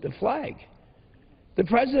salute the flag. The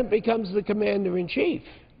president becomes the commander-in-chief.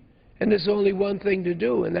 And there's only one thing to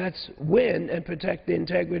do, and that's win and protect the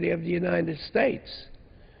integrity of the United States.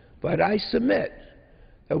 But I submit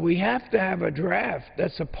that we have to have a draft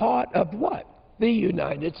that's a part of what? The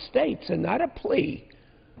United States, and not a plea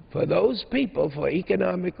for those people, for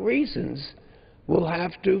economic reasons, will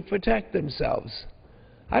have to protect themselves.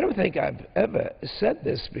 I don't think I've ever said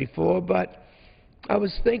this before, but I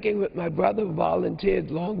was thinking with my brother who volunteered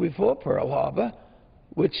long before Pearl Harbor,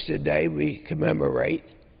 which today we commemorate.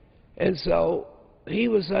 And so he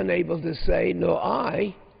was unable to say, nor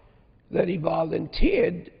I, that he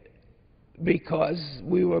volunteered because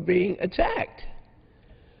we were being attacked.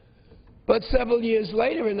 But several years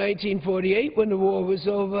later, in 1948, when the war was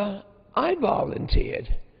over, I volunteered.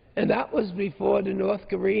 And that was before the North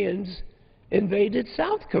Koreans invaded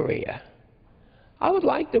South Korea. I would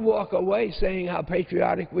like to walk away saying how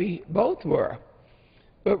patriotic we both were.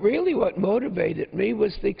 But really what motivated me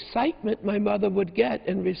was the excitement my mother would get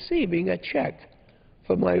in receiving a check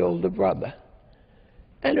from my older brother.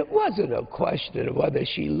 And it wasn't a question of whether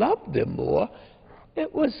she loved him more.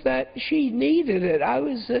 It was that she needed it. I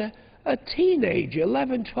was a teenager,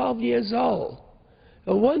 11, 12 years old.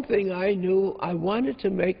 And one thing I knew, I wanted to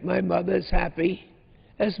make my mother as happy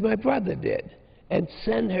as my brother did and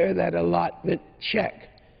send her that allotment check.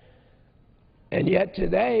 And yet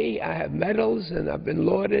today, I have medals and I've been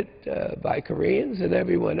lauded by Koreans and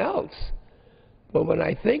everyone else. But when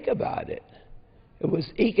I think about it, it was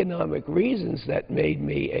economic reasons that made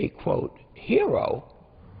me a, quote, hero.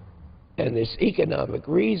 And it's economic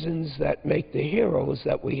reasons that make the heroes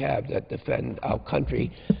that we have that defend our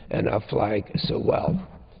country and our flag so well.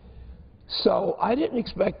 So I didn't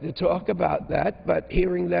expect to talk about that, but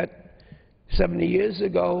hearing that 70 years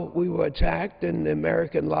ago we were attacked and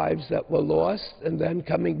American lives that were lost, and then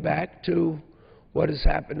coming back to what has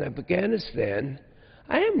happened in Afghanistan,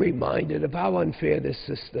 I am reminded of how unfair this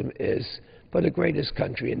system is for the greatest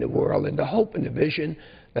country in the world and the hope and the vision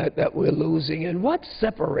that we're losing, and what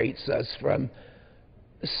separates us from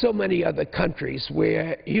so many other countries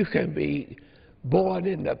where you can be born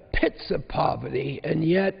in the pits of poverty and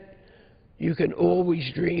yet you can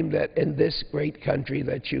always dream that in this great country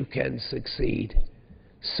that you can succeed.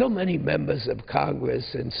 So many members of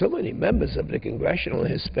Congress and so many members of the Congressional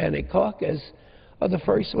Hispanic Caucus are the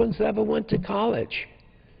first ones that ever went to college.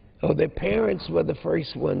 Or their parents were the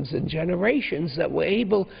first ones in generations that were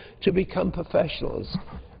able to become professionals.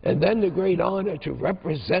 And then the great honor to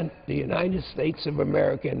represent the United States of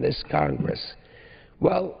America in this Congress.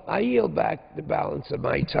 Well, I yield back the balance of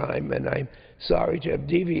my time, and I'm sorry to have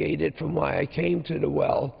deviated from why I came to the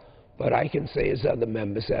well, but I can say as other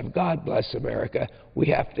members have, God bless America. We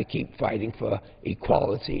have to keep fighting for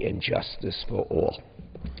equality and justice for all.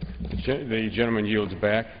 The gentleman yields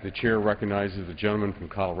back. The chair recognizes the gentleman from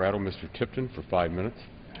Colorado, Mr. Tipton, for 5 minutes.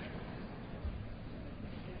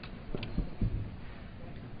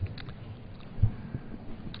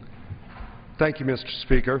 Thank you, Mr.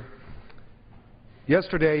 Speaker.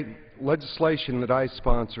 Yesterday, legislation that I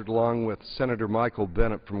sponsored along with Senator Michael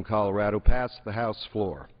Bennet from Colorado passed the House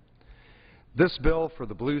floor. This bill for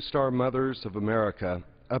the Blue Star Mothers of America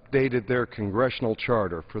updated their congressional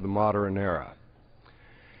charter for the modern era.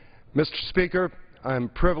 Mr. Speaker, I am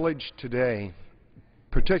privileged today,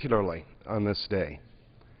 particularly on this day,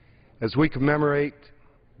 as we commemorate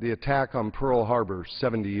the attack on Pearl Harbor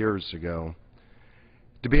 70 years ago,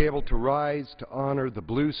 to be able to rise to honor the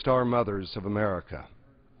Blue Star Mothers of America.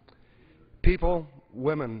 People,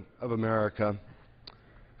 women of America,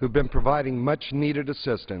 who've been providing much-needed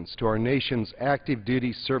assistance to our nation's active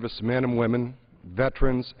duty service men and women,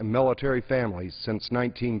 veterans, and military families since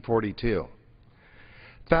 1942.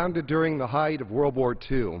 Founded during the height of World War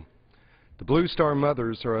II, the Blue Star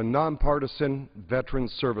Mothers are a nonpartisan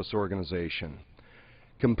veterans service organization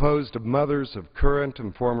composed of mothers of current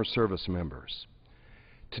and former service members.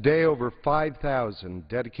 Today, over 5,000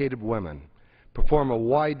 dedicated women perform a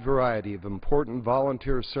wide variety of important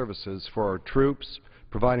volunteer services for our troops,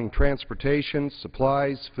 providing transportation,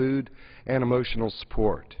 supplies, food, and emotional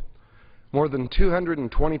support. More than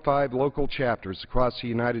 225 local chapters across the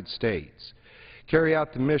United States carry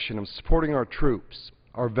out the mission of supporting our troops,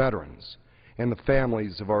 our veterans, and the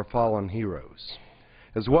families of our fallen heroes,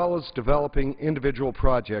 as well as developing individual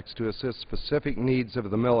projects to assist specific needs of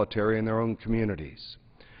the military in their own communities.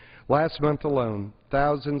 Last month alone,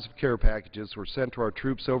 thousands of care packages were sent to our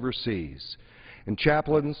troops overseas, and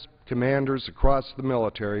chaplains, commanders across the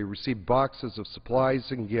military received boxes of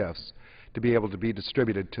supplies and gifts to be able to be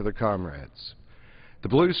distributed to their comrades. The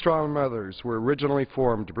Blue Star Mothers were originally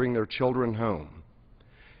formed to bring their children home,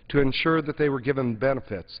 to ensure that they were given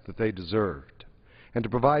benefits that they deserved, and to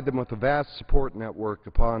provide them with a vast support network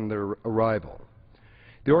upon their arrival.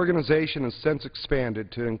 The organization has since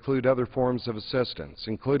expanded to include other forms of assistance,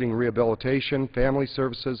 including rehabilitation, family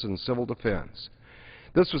services, and civil defense.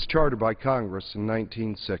 This was chartered by Congress in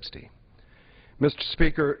 1960. Mr.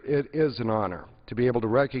 Speaker, it is an honor to be able to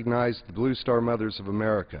recognize the Blue Star Mothers of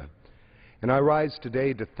America, and I rise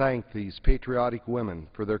today to thank these patriotic women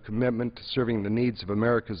for their commitment to serving the needs of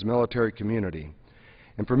America's military community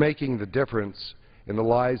and for making the difference in the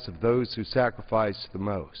lives of those who sacrifice the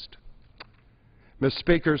most. Mr.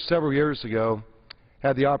 Speaker, several years ago, I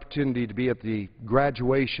had the opportunity to be at the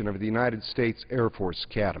graduation of the United States Air Force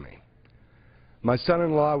Academy. My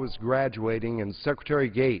son-in-law was graduating, and Secretary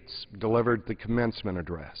Gates delivered the commencement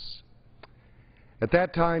address. At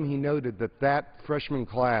that time, he noted that that freshman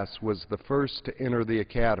class was the first to enter the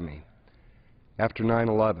academy after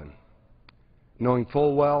 9/11, knowing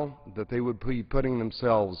full well that they would be putting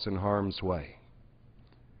themselves in harm's way.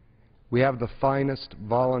 We have the finest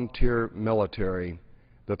volunteer military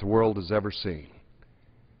that the world has ever seen,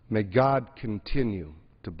 May God continue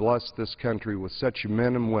to bless this country with such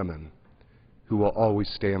men and women who will always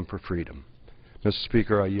stand for freedom. Mr.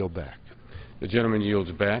 Speaker, I yield back. The gentleman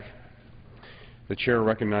yields back. The chair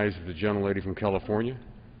recognizes the gentlelady from California.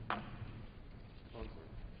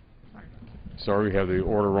 Sorry, we have the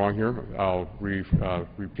order wrong here. I'll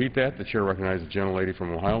repeat that. The chair recognizes the gentlelady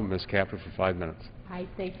from Ohio, Ms. Caput, for 5 minutes. I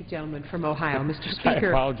thank the gentleman from Ohio. Mr. I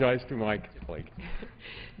Speaker, apologize to Mike Blake.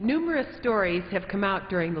 numerous stories have come out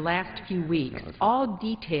during the last few weeks, all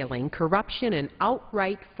detailing corruption and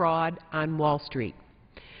outright fraud on Wall Street.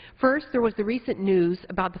 First, there was the recent news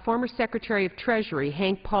about the former Secretary of Treasury,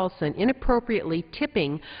 Hank Paulson, inappropriately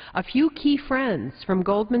tipping a few key friends from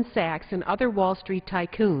Goldman Sachs and other Wall Street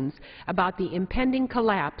tycoons about the impending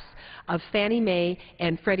collapse of Fannie Mae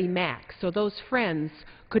and Freddie Mac, so those friends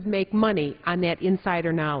could make money on that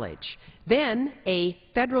insider knowledge. Then, a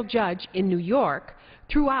federal judge in New York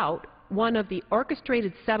threw out one of the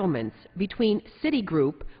orchestrated settlements between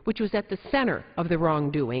Citigroup, which was at the center of the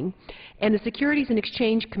wrongdoing, and the Securities and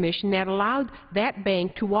Exchange Commission that allowed that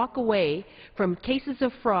bank to walk away from cases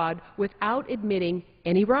of fraud without admitting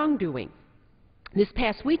any wrongdoing. This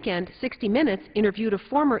past weekend, 60 Minutes interviewed a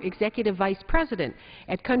former executive vice president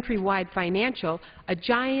at Countrywide Financial, a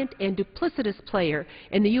giant and duplicitous player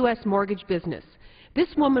in the U.S. mortgage business.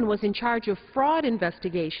 This woman was in charge of fraud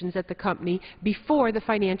investigations at the company before the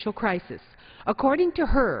financial crisis. According to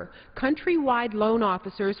her, Countrywide loan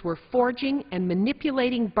officers were forging and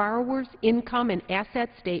manipulating borrowers' income and asset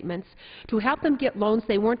statements to help them get loans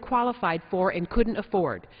they weren't qualified for and couldn't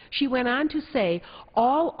afford. She went on to say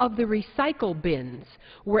all of the recycle bins,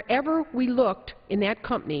 wherever we looked in that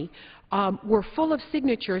company, were full of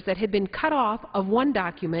signatures that had been cut off of one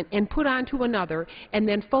document and put onto another and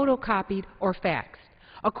then photocopied or faxed.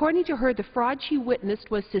 According to her, the fraud she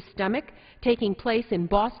witnessed was systemic, taking place in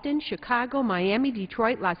Boston, Chicago, Miami,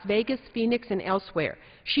 Detroit, Las Vegas, Phoenix, and elsewhere.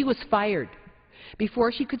 She was fired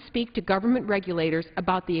before she could speak to government regulators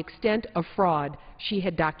about the extent of fraud she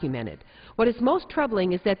had documented. What is most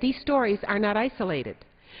troubling is that these stories are not isolated.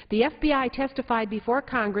 The FBI testified before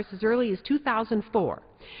Congress as early as 2004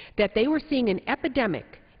 that they were seeing an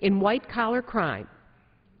epidemic in white-collar crime.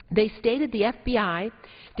 They stated the FBI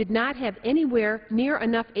did not have anywhere near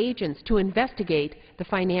enough agents to investigate the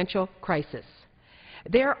financial crisis.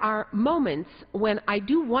 There are moments when I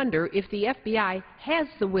do wonder if the FBI has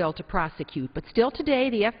the will to prosecute, but still today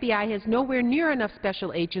the FBI has nowhere near enough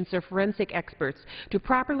special agents or forensic experts to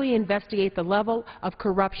properly investigate the level of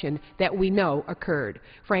corruption that we know occurred.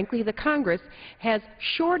 Frankly, the Congress has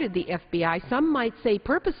shorted the FBI, some might say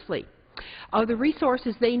purposefully, of the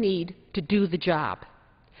resources they need to do the job.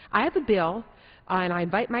 I have a bill, and I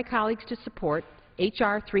invite my colleagues to support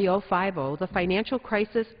H.R. 3050, the Financial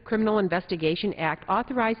Crisis Criminal Investigation Act,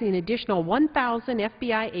 authorizing an additional 1,000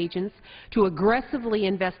 FBI agents to aggressively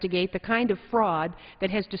investigate the kind of fraud that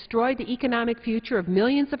has destroyed the economic future of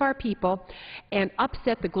millions of our people and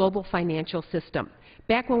upset the global financial system.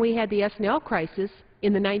 Back when we had the S&L crisis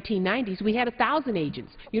in the 1990s, we had 1,000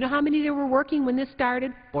 agents. You know how many there were working when this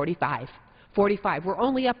started? 45. We're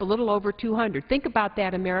only up a little over 200. Think about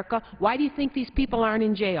that, America. Why do you think these people aren't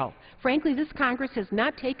in jail? Frankly, this Congress has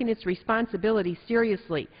not taken its responsibility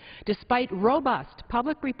seriously. Despite robust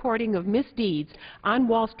public reporting of misdeeds on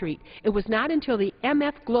Wall Street, it was not until the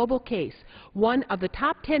MF Global case, one of the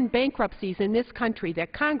top 10 bankruptcies in this country,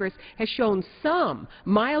 that Congress has shown some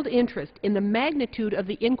mild interest in the magnitude of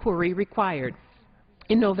the inquiry required.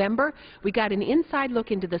 In November, we got an inside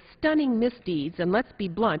look into the stunning misdeeds and, let's be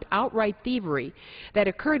blunt, outright thievery that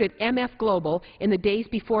occurred at MF Global in the days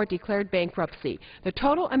before it declared bankruptcy. The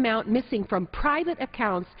total amount missing from private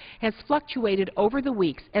accounts has fluctuated over the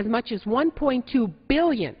weeks. As much as $1.2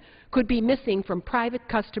 billion could be missing from private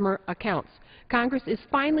customer accounts. Congress is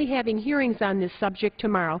finally having hearings on this subject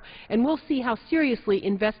tomorrow, and we'll see how seriously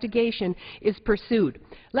investigation is pursued.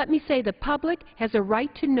 Let me say the public has a right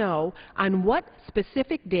to know on what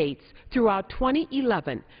specific dates throughout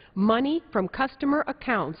 2011 money from customer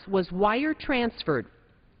accounts was wire transferred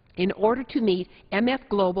in order to meet MF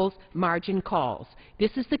Global's margin calls.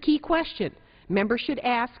 This is the key question. Members should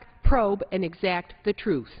ask, probe, and exact the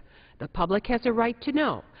truth. The public has a right to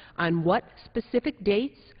know on what specific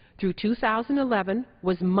dates through 2011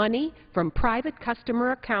 was money from private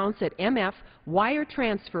customer accounts at MF wire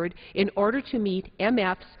transferred in order to meet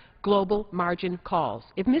MF's global margin calls.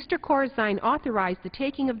 If Mr. Corzine authorized the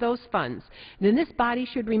taking of those funds, then this body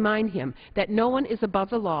should remind him that no one is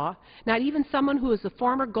above the law, not even someone who is a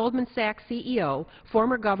former Goldman Sachs CEO,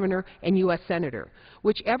 former governor, and U.S. Senator.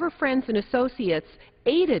 Whichever friends and associates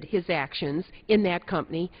aided his actions in that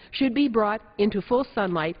company should be brought into full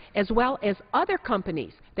sunlight, as well as other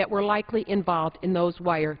companies that were likely involved in those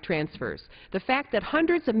wire transfers. The fact that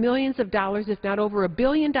hundreds of millions of dollars, if not over $1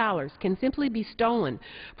 billion, can simply be stolen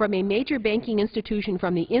from a major banking institution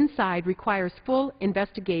from the inside requires full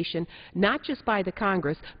investigation, not just by the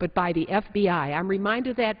Congress, but by the FBI. I'm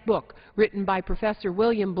reminded of that book written by Professor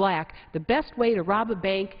William Black, The Best Way to Rob a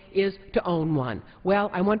Bank is to Own One. Well,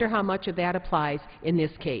 I wonder how much of that applies in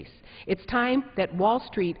this case. It's time that Wall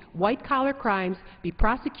Street white-collar crimes be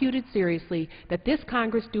prosecuted seriously, that this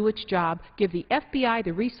Congress do its job, give the FBI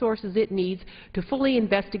the resources it needs to fully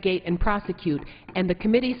investigate and prosecute, and the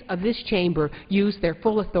committees of this chamber use their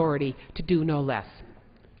full authority to do no less.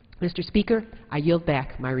 Mr. Speaker, I yield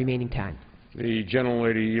back my remaining time. The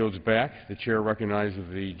gentlelady yields back. The chair recognizes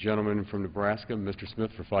the gentleman from Nebraska, Mr.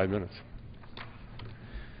 Smith, for 5 minutes.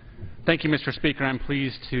 Thank you, Mr. Speaker. I'm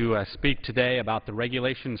pleased to speak today about the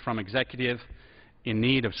regulations from executive in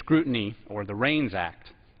need of scrutiny, or the REINS Act.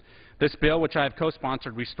 This bill, which I have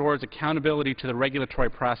co-sponsored, restores accountability to the regulatory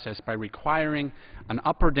process by requiring an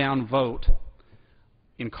up or down vote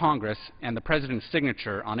in Congress and the President's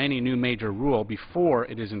signature on any new major rule before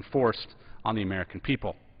it is enforced on the American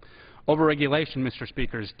people. Overregulation, Mr.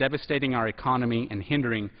 Speaker, is devastating our economy and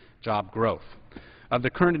hindering job growth. Of the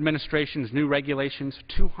current administration's new regulations,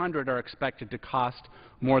 200 are expected to cost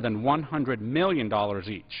more than $100 million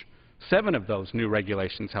each. 7 of those new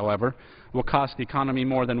regulations, however, will cost the economy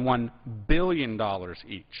more than $1 billion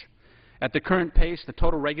each. At the current pace, the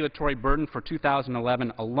total regulatory burden for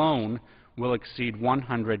 2011 alone will exceed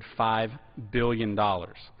 $105 billion.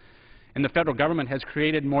 And the federal government has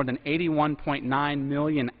created more than 81.9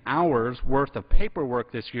 million hours worth of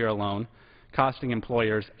paperwork this year alone, costing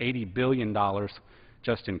employers $80 billion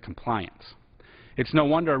just in compliance. It's no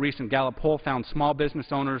wonder a recent Gallup poll found small business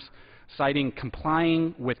owners citing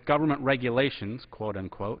complying with government regulations, quote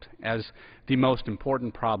unquote, as the most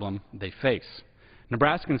important problem they face.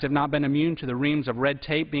 Nebraskans have not been immune to the reams of red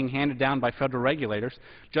tape being handed down by federal regulators.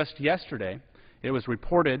 Just yesterday, it was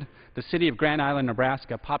reported the city of Grand Island,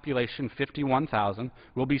 Nebraska, population 51,000,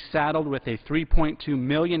 will be saddled with a $3.2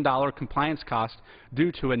 million compliance cost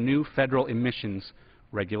due to a new federal emissions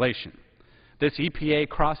regulation. This EPA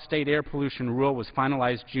cross-state air pollution rule was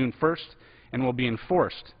finalized June 1st and will be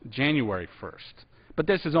enforced January 1st. But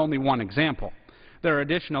this is only one example. There are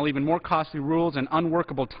additional, even more costly rules and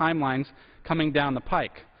unworkable timelines coming down the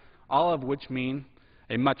pike, all of which mean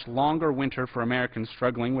a much longer winter for Americans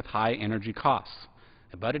struggling with high energy costs.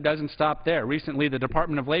 But it doesn't stop there. Recently, the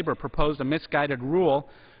Department of Labor proposed a misguided rule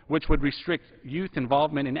which would restrict youth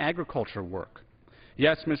involvement in agriculture work.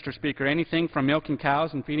 Yes, Mr. Speaker, anything from milking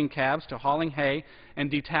cows and feeding calves to hauling hay and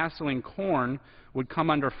detasseling corn would come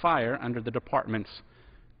under fire under the department's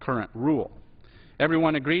current rule.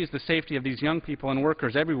 Everyone agrees the safety of these young people and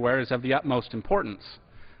workers everywhere is of the utmost importance.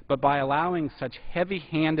 But by allowing such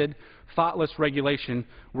heavy-handed, thoughtless regulation,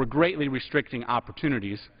 we're greatly restricting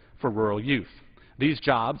opportunities for rural youth. These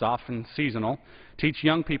jobs, often seasonal, teach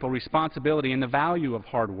young people responsibility and the value of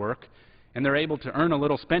hard work, and they're able to earn a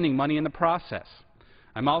little spending money in the process.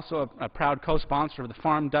 I'm also a proud co-sponsor of the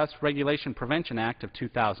Farm Dust Regulation Prevention Act of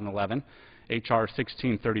 2011, H.R.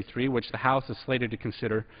 1633, which the House is slated to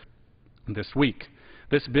consider this week.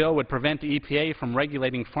 This bill would prevent the EPA from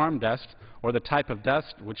regulating farm dust, or the type of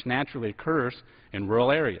dust which naturally occurs in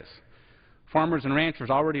rural areas. Farmers and ranchers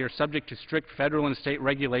already are subject to strict federal and state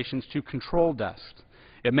regulations to control dust.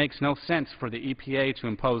 It makes no sense for the EPA to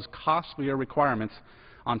impose costlier requirements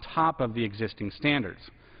on top of the existing standards.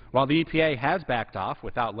 While the EPA has backed off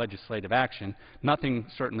without legislative action, nothing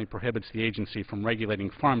certainly prohibits the agency from regulating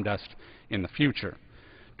farm dust in the future.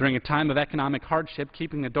 During a time of economic hardship,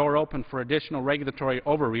 keeping the door open for additional regulatory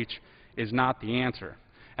overreach is not the answer.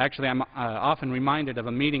 Actually, I'm often reminded of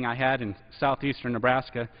a meeting I had in southeastern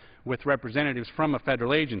Nebraska with representatives from a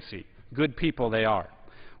federal agency. Good people they are.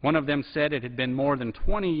 One of them said it had been more than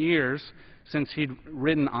 20 years since he'd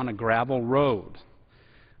ridden on a gravel road.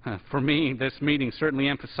 For me, this meeting certainly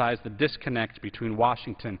emphasized the disconnect between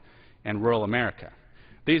Washington and rural America.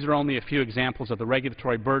 These are only a few examples of the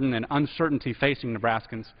regulatory burden and uncertainty facing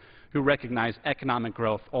Nebraskans who recognize economic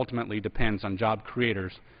growth ultimately depends on job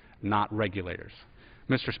creators, not regulators.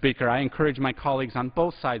 Mr. Speaker, I encourage my colleagues on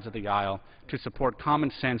both sides of the aisle to support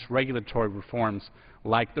common-sense regulatory reforms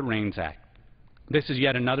like the REINS Act. This is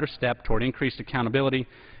yet another step toward increased accountability,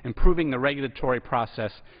 improving the regulatory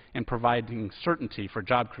process, and providing certainty for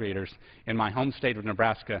job creators in my home state of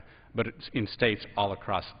Nebraska, but in states all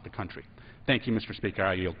across the country. Thank you, Mr. Speaker.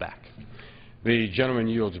 I yield back. The gentleman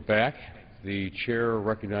yields back. The chair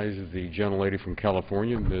recognizes the gentlelady from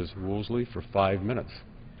California, Ms. Woolsey, for 5 minutes.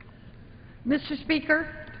 Mr. Speaker,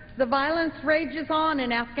 the violence rages on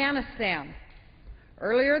in Afghanistan.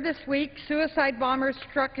 Earlier this week, suicide bombers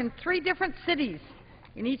struck in 3 different cities,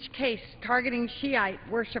 in each case targeting Shiite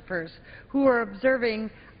worshippers who were observing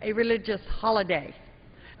a religious holiday.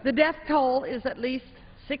 The death toll is at least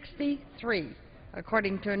 63,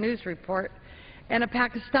 according to a news report, and a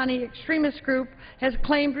Pakistani extremist group has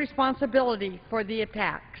claimed responsibility for the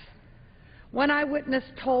attacks. One eyewitness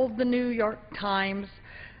told the New York Times,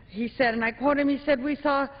 he said, and I quote him, he said, "We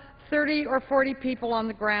saw 30 or 40 people on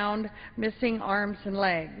the ground missing arms and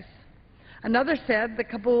legs." Another said the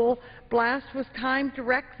Kabul blast was timed to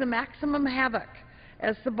wreak the maximum havoc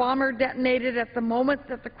as the bomber detonated at the moment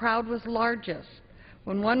that the crowd was largest,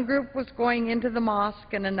 when one group was going into the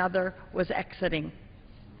mosque and another was exiting.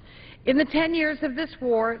 In the 10 years of this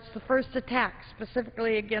war, it's the first attack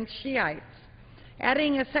specifically against Shiites,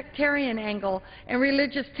 adding a sectarian angle and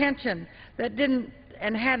religious tension that didn't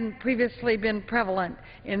and hadn't previously been prevalent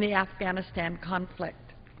in the Afghanistan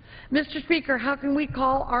conflict. Mr. Speaker, how can we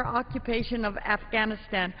call our occupation of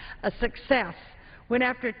Afghanistan a success when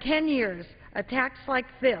after 10 years attacks like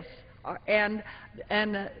this and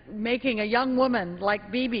making a young woman like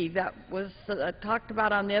Bibi that was talked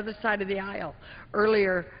about on the other side of the aisle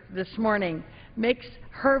earlier this morning, makes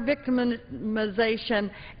her victimization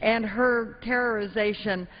and her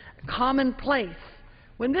terrorization commonplace?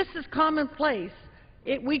 When this is commonplace,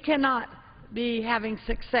 we cannot be having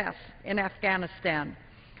success in Afghanistan.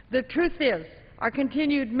 The truth is, our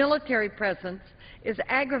continued military presence is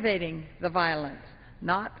aggravating the violence,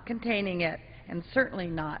 not containing it, and certainly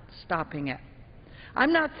not stopping it.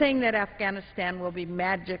 I'm not saying that Afghanistan will be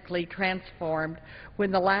magically transformed when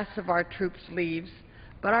the last of our troops leaves,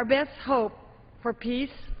 but our best hope for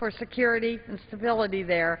peace, for security, and stability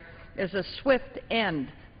there is a swift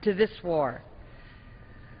end to this war.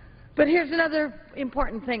 But here's another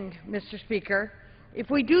important thing, Mr. Speaker. If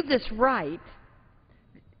we do this right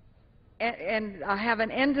and have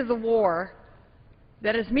an end to the war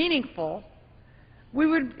that is meaningful,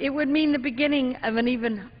 it would mean the beginning of an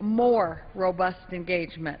even more robust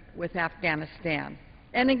engagement with Afghanistan,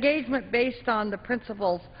 an engagement based on the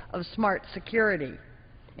principles of smart security.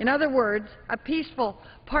 In other words, a peaceful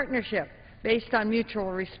partnership based on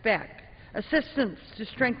mutual respect, assistance to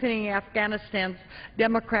strengthening Afghanistan's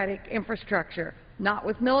democratic infrastructure, not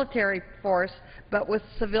with military force, but with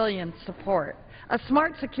civilian support. A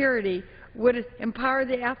smart security would empower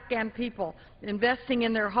the Afghan people, investing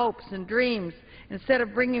in their hopes and dreams instead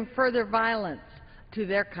of bringing further violence to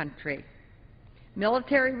their country.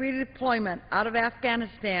 Military redeployment out of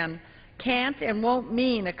Afghanistan can't and won't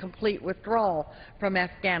mean a complete withdrawal from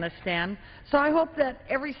Afghanistan, so I hope that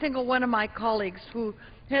every single one of my colleagues who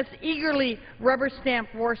has eagerly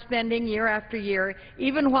rubber-stamped war spending year after year,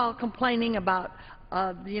 even while complaining about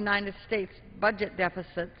the United States budget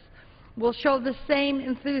deficits, will show the same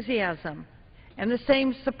enthusiasm and the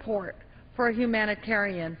same support for a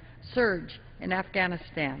humanitarian surge in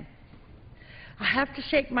Afghanistan. I have to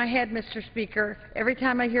shake my head, Mr. Speaker, every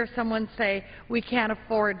time I hear someone say we can't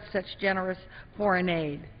afford such generous foreign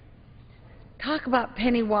aid. Talk about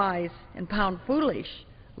penny wise and pound foolish.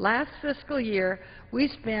 Last fiscal year, we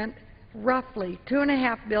spent roughly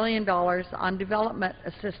 $2.5 billion on development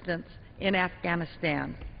assistance in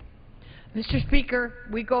Afghanistan. Mr. Speaker,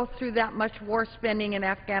 we go through that much war spending in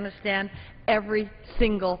Afghanistan every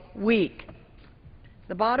single week.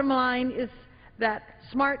 The bottom line is that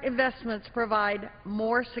smart investments provide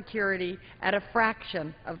more security at a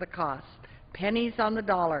fraction of the cost, pennies on the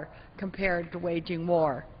dollar compared to waging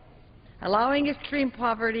war. Allowing extreme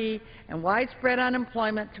poverty and widespread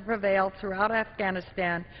unemployment to prevail throughout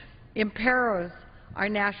Afghanistan imperils our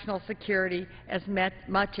national security as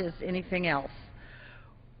much as anything else.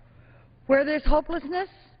 Where there's hopelessness,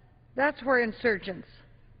 that's where insurgents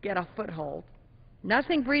get a foothold.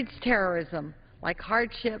 Nothing breeds terrorism like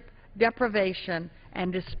hardship, deprivation,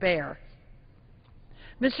 and despair.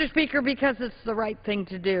 Mr. Speaker, because it's the right thing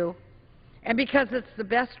to do, and because it's the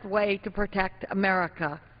best way to protect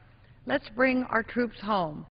America, let's bring our troops home.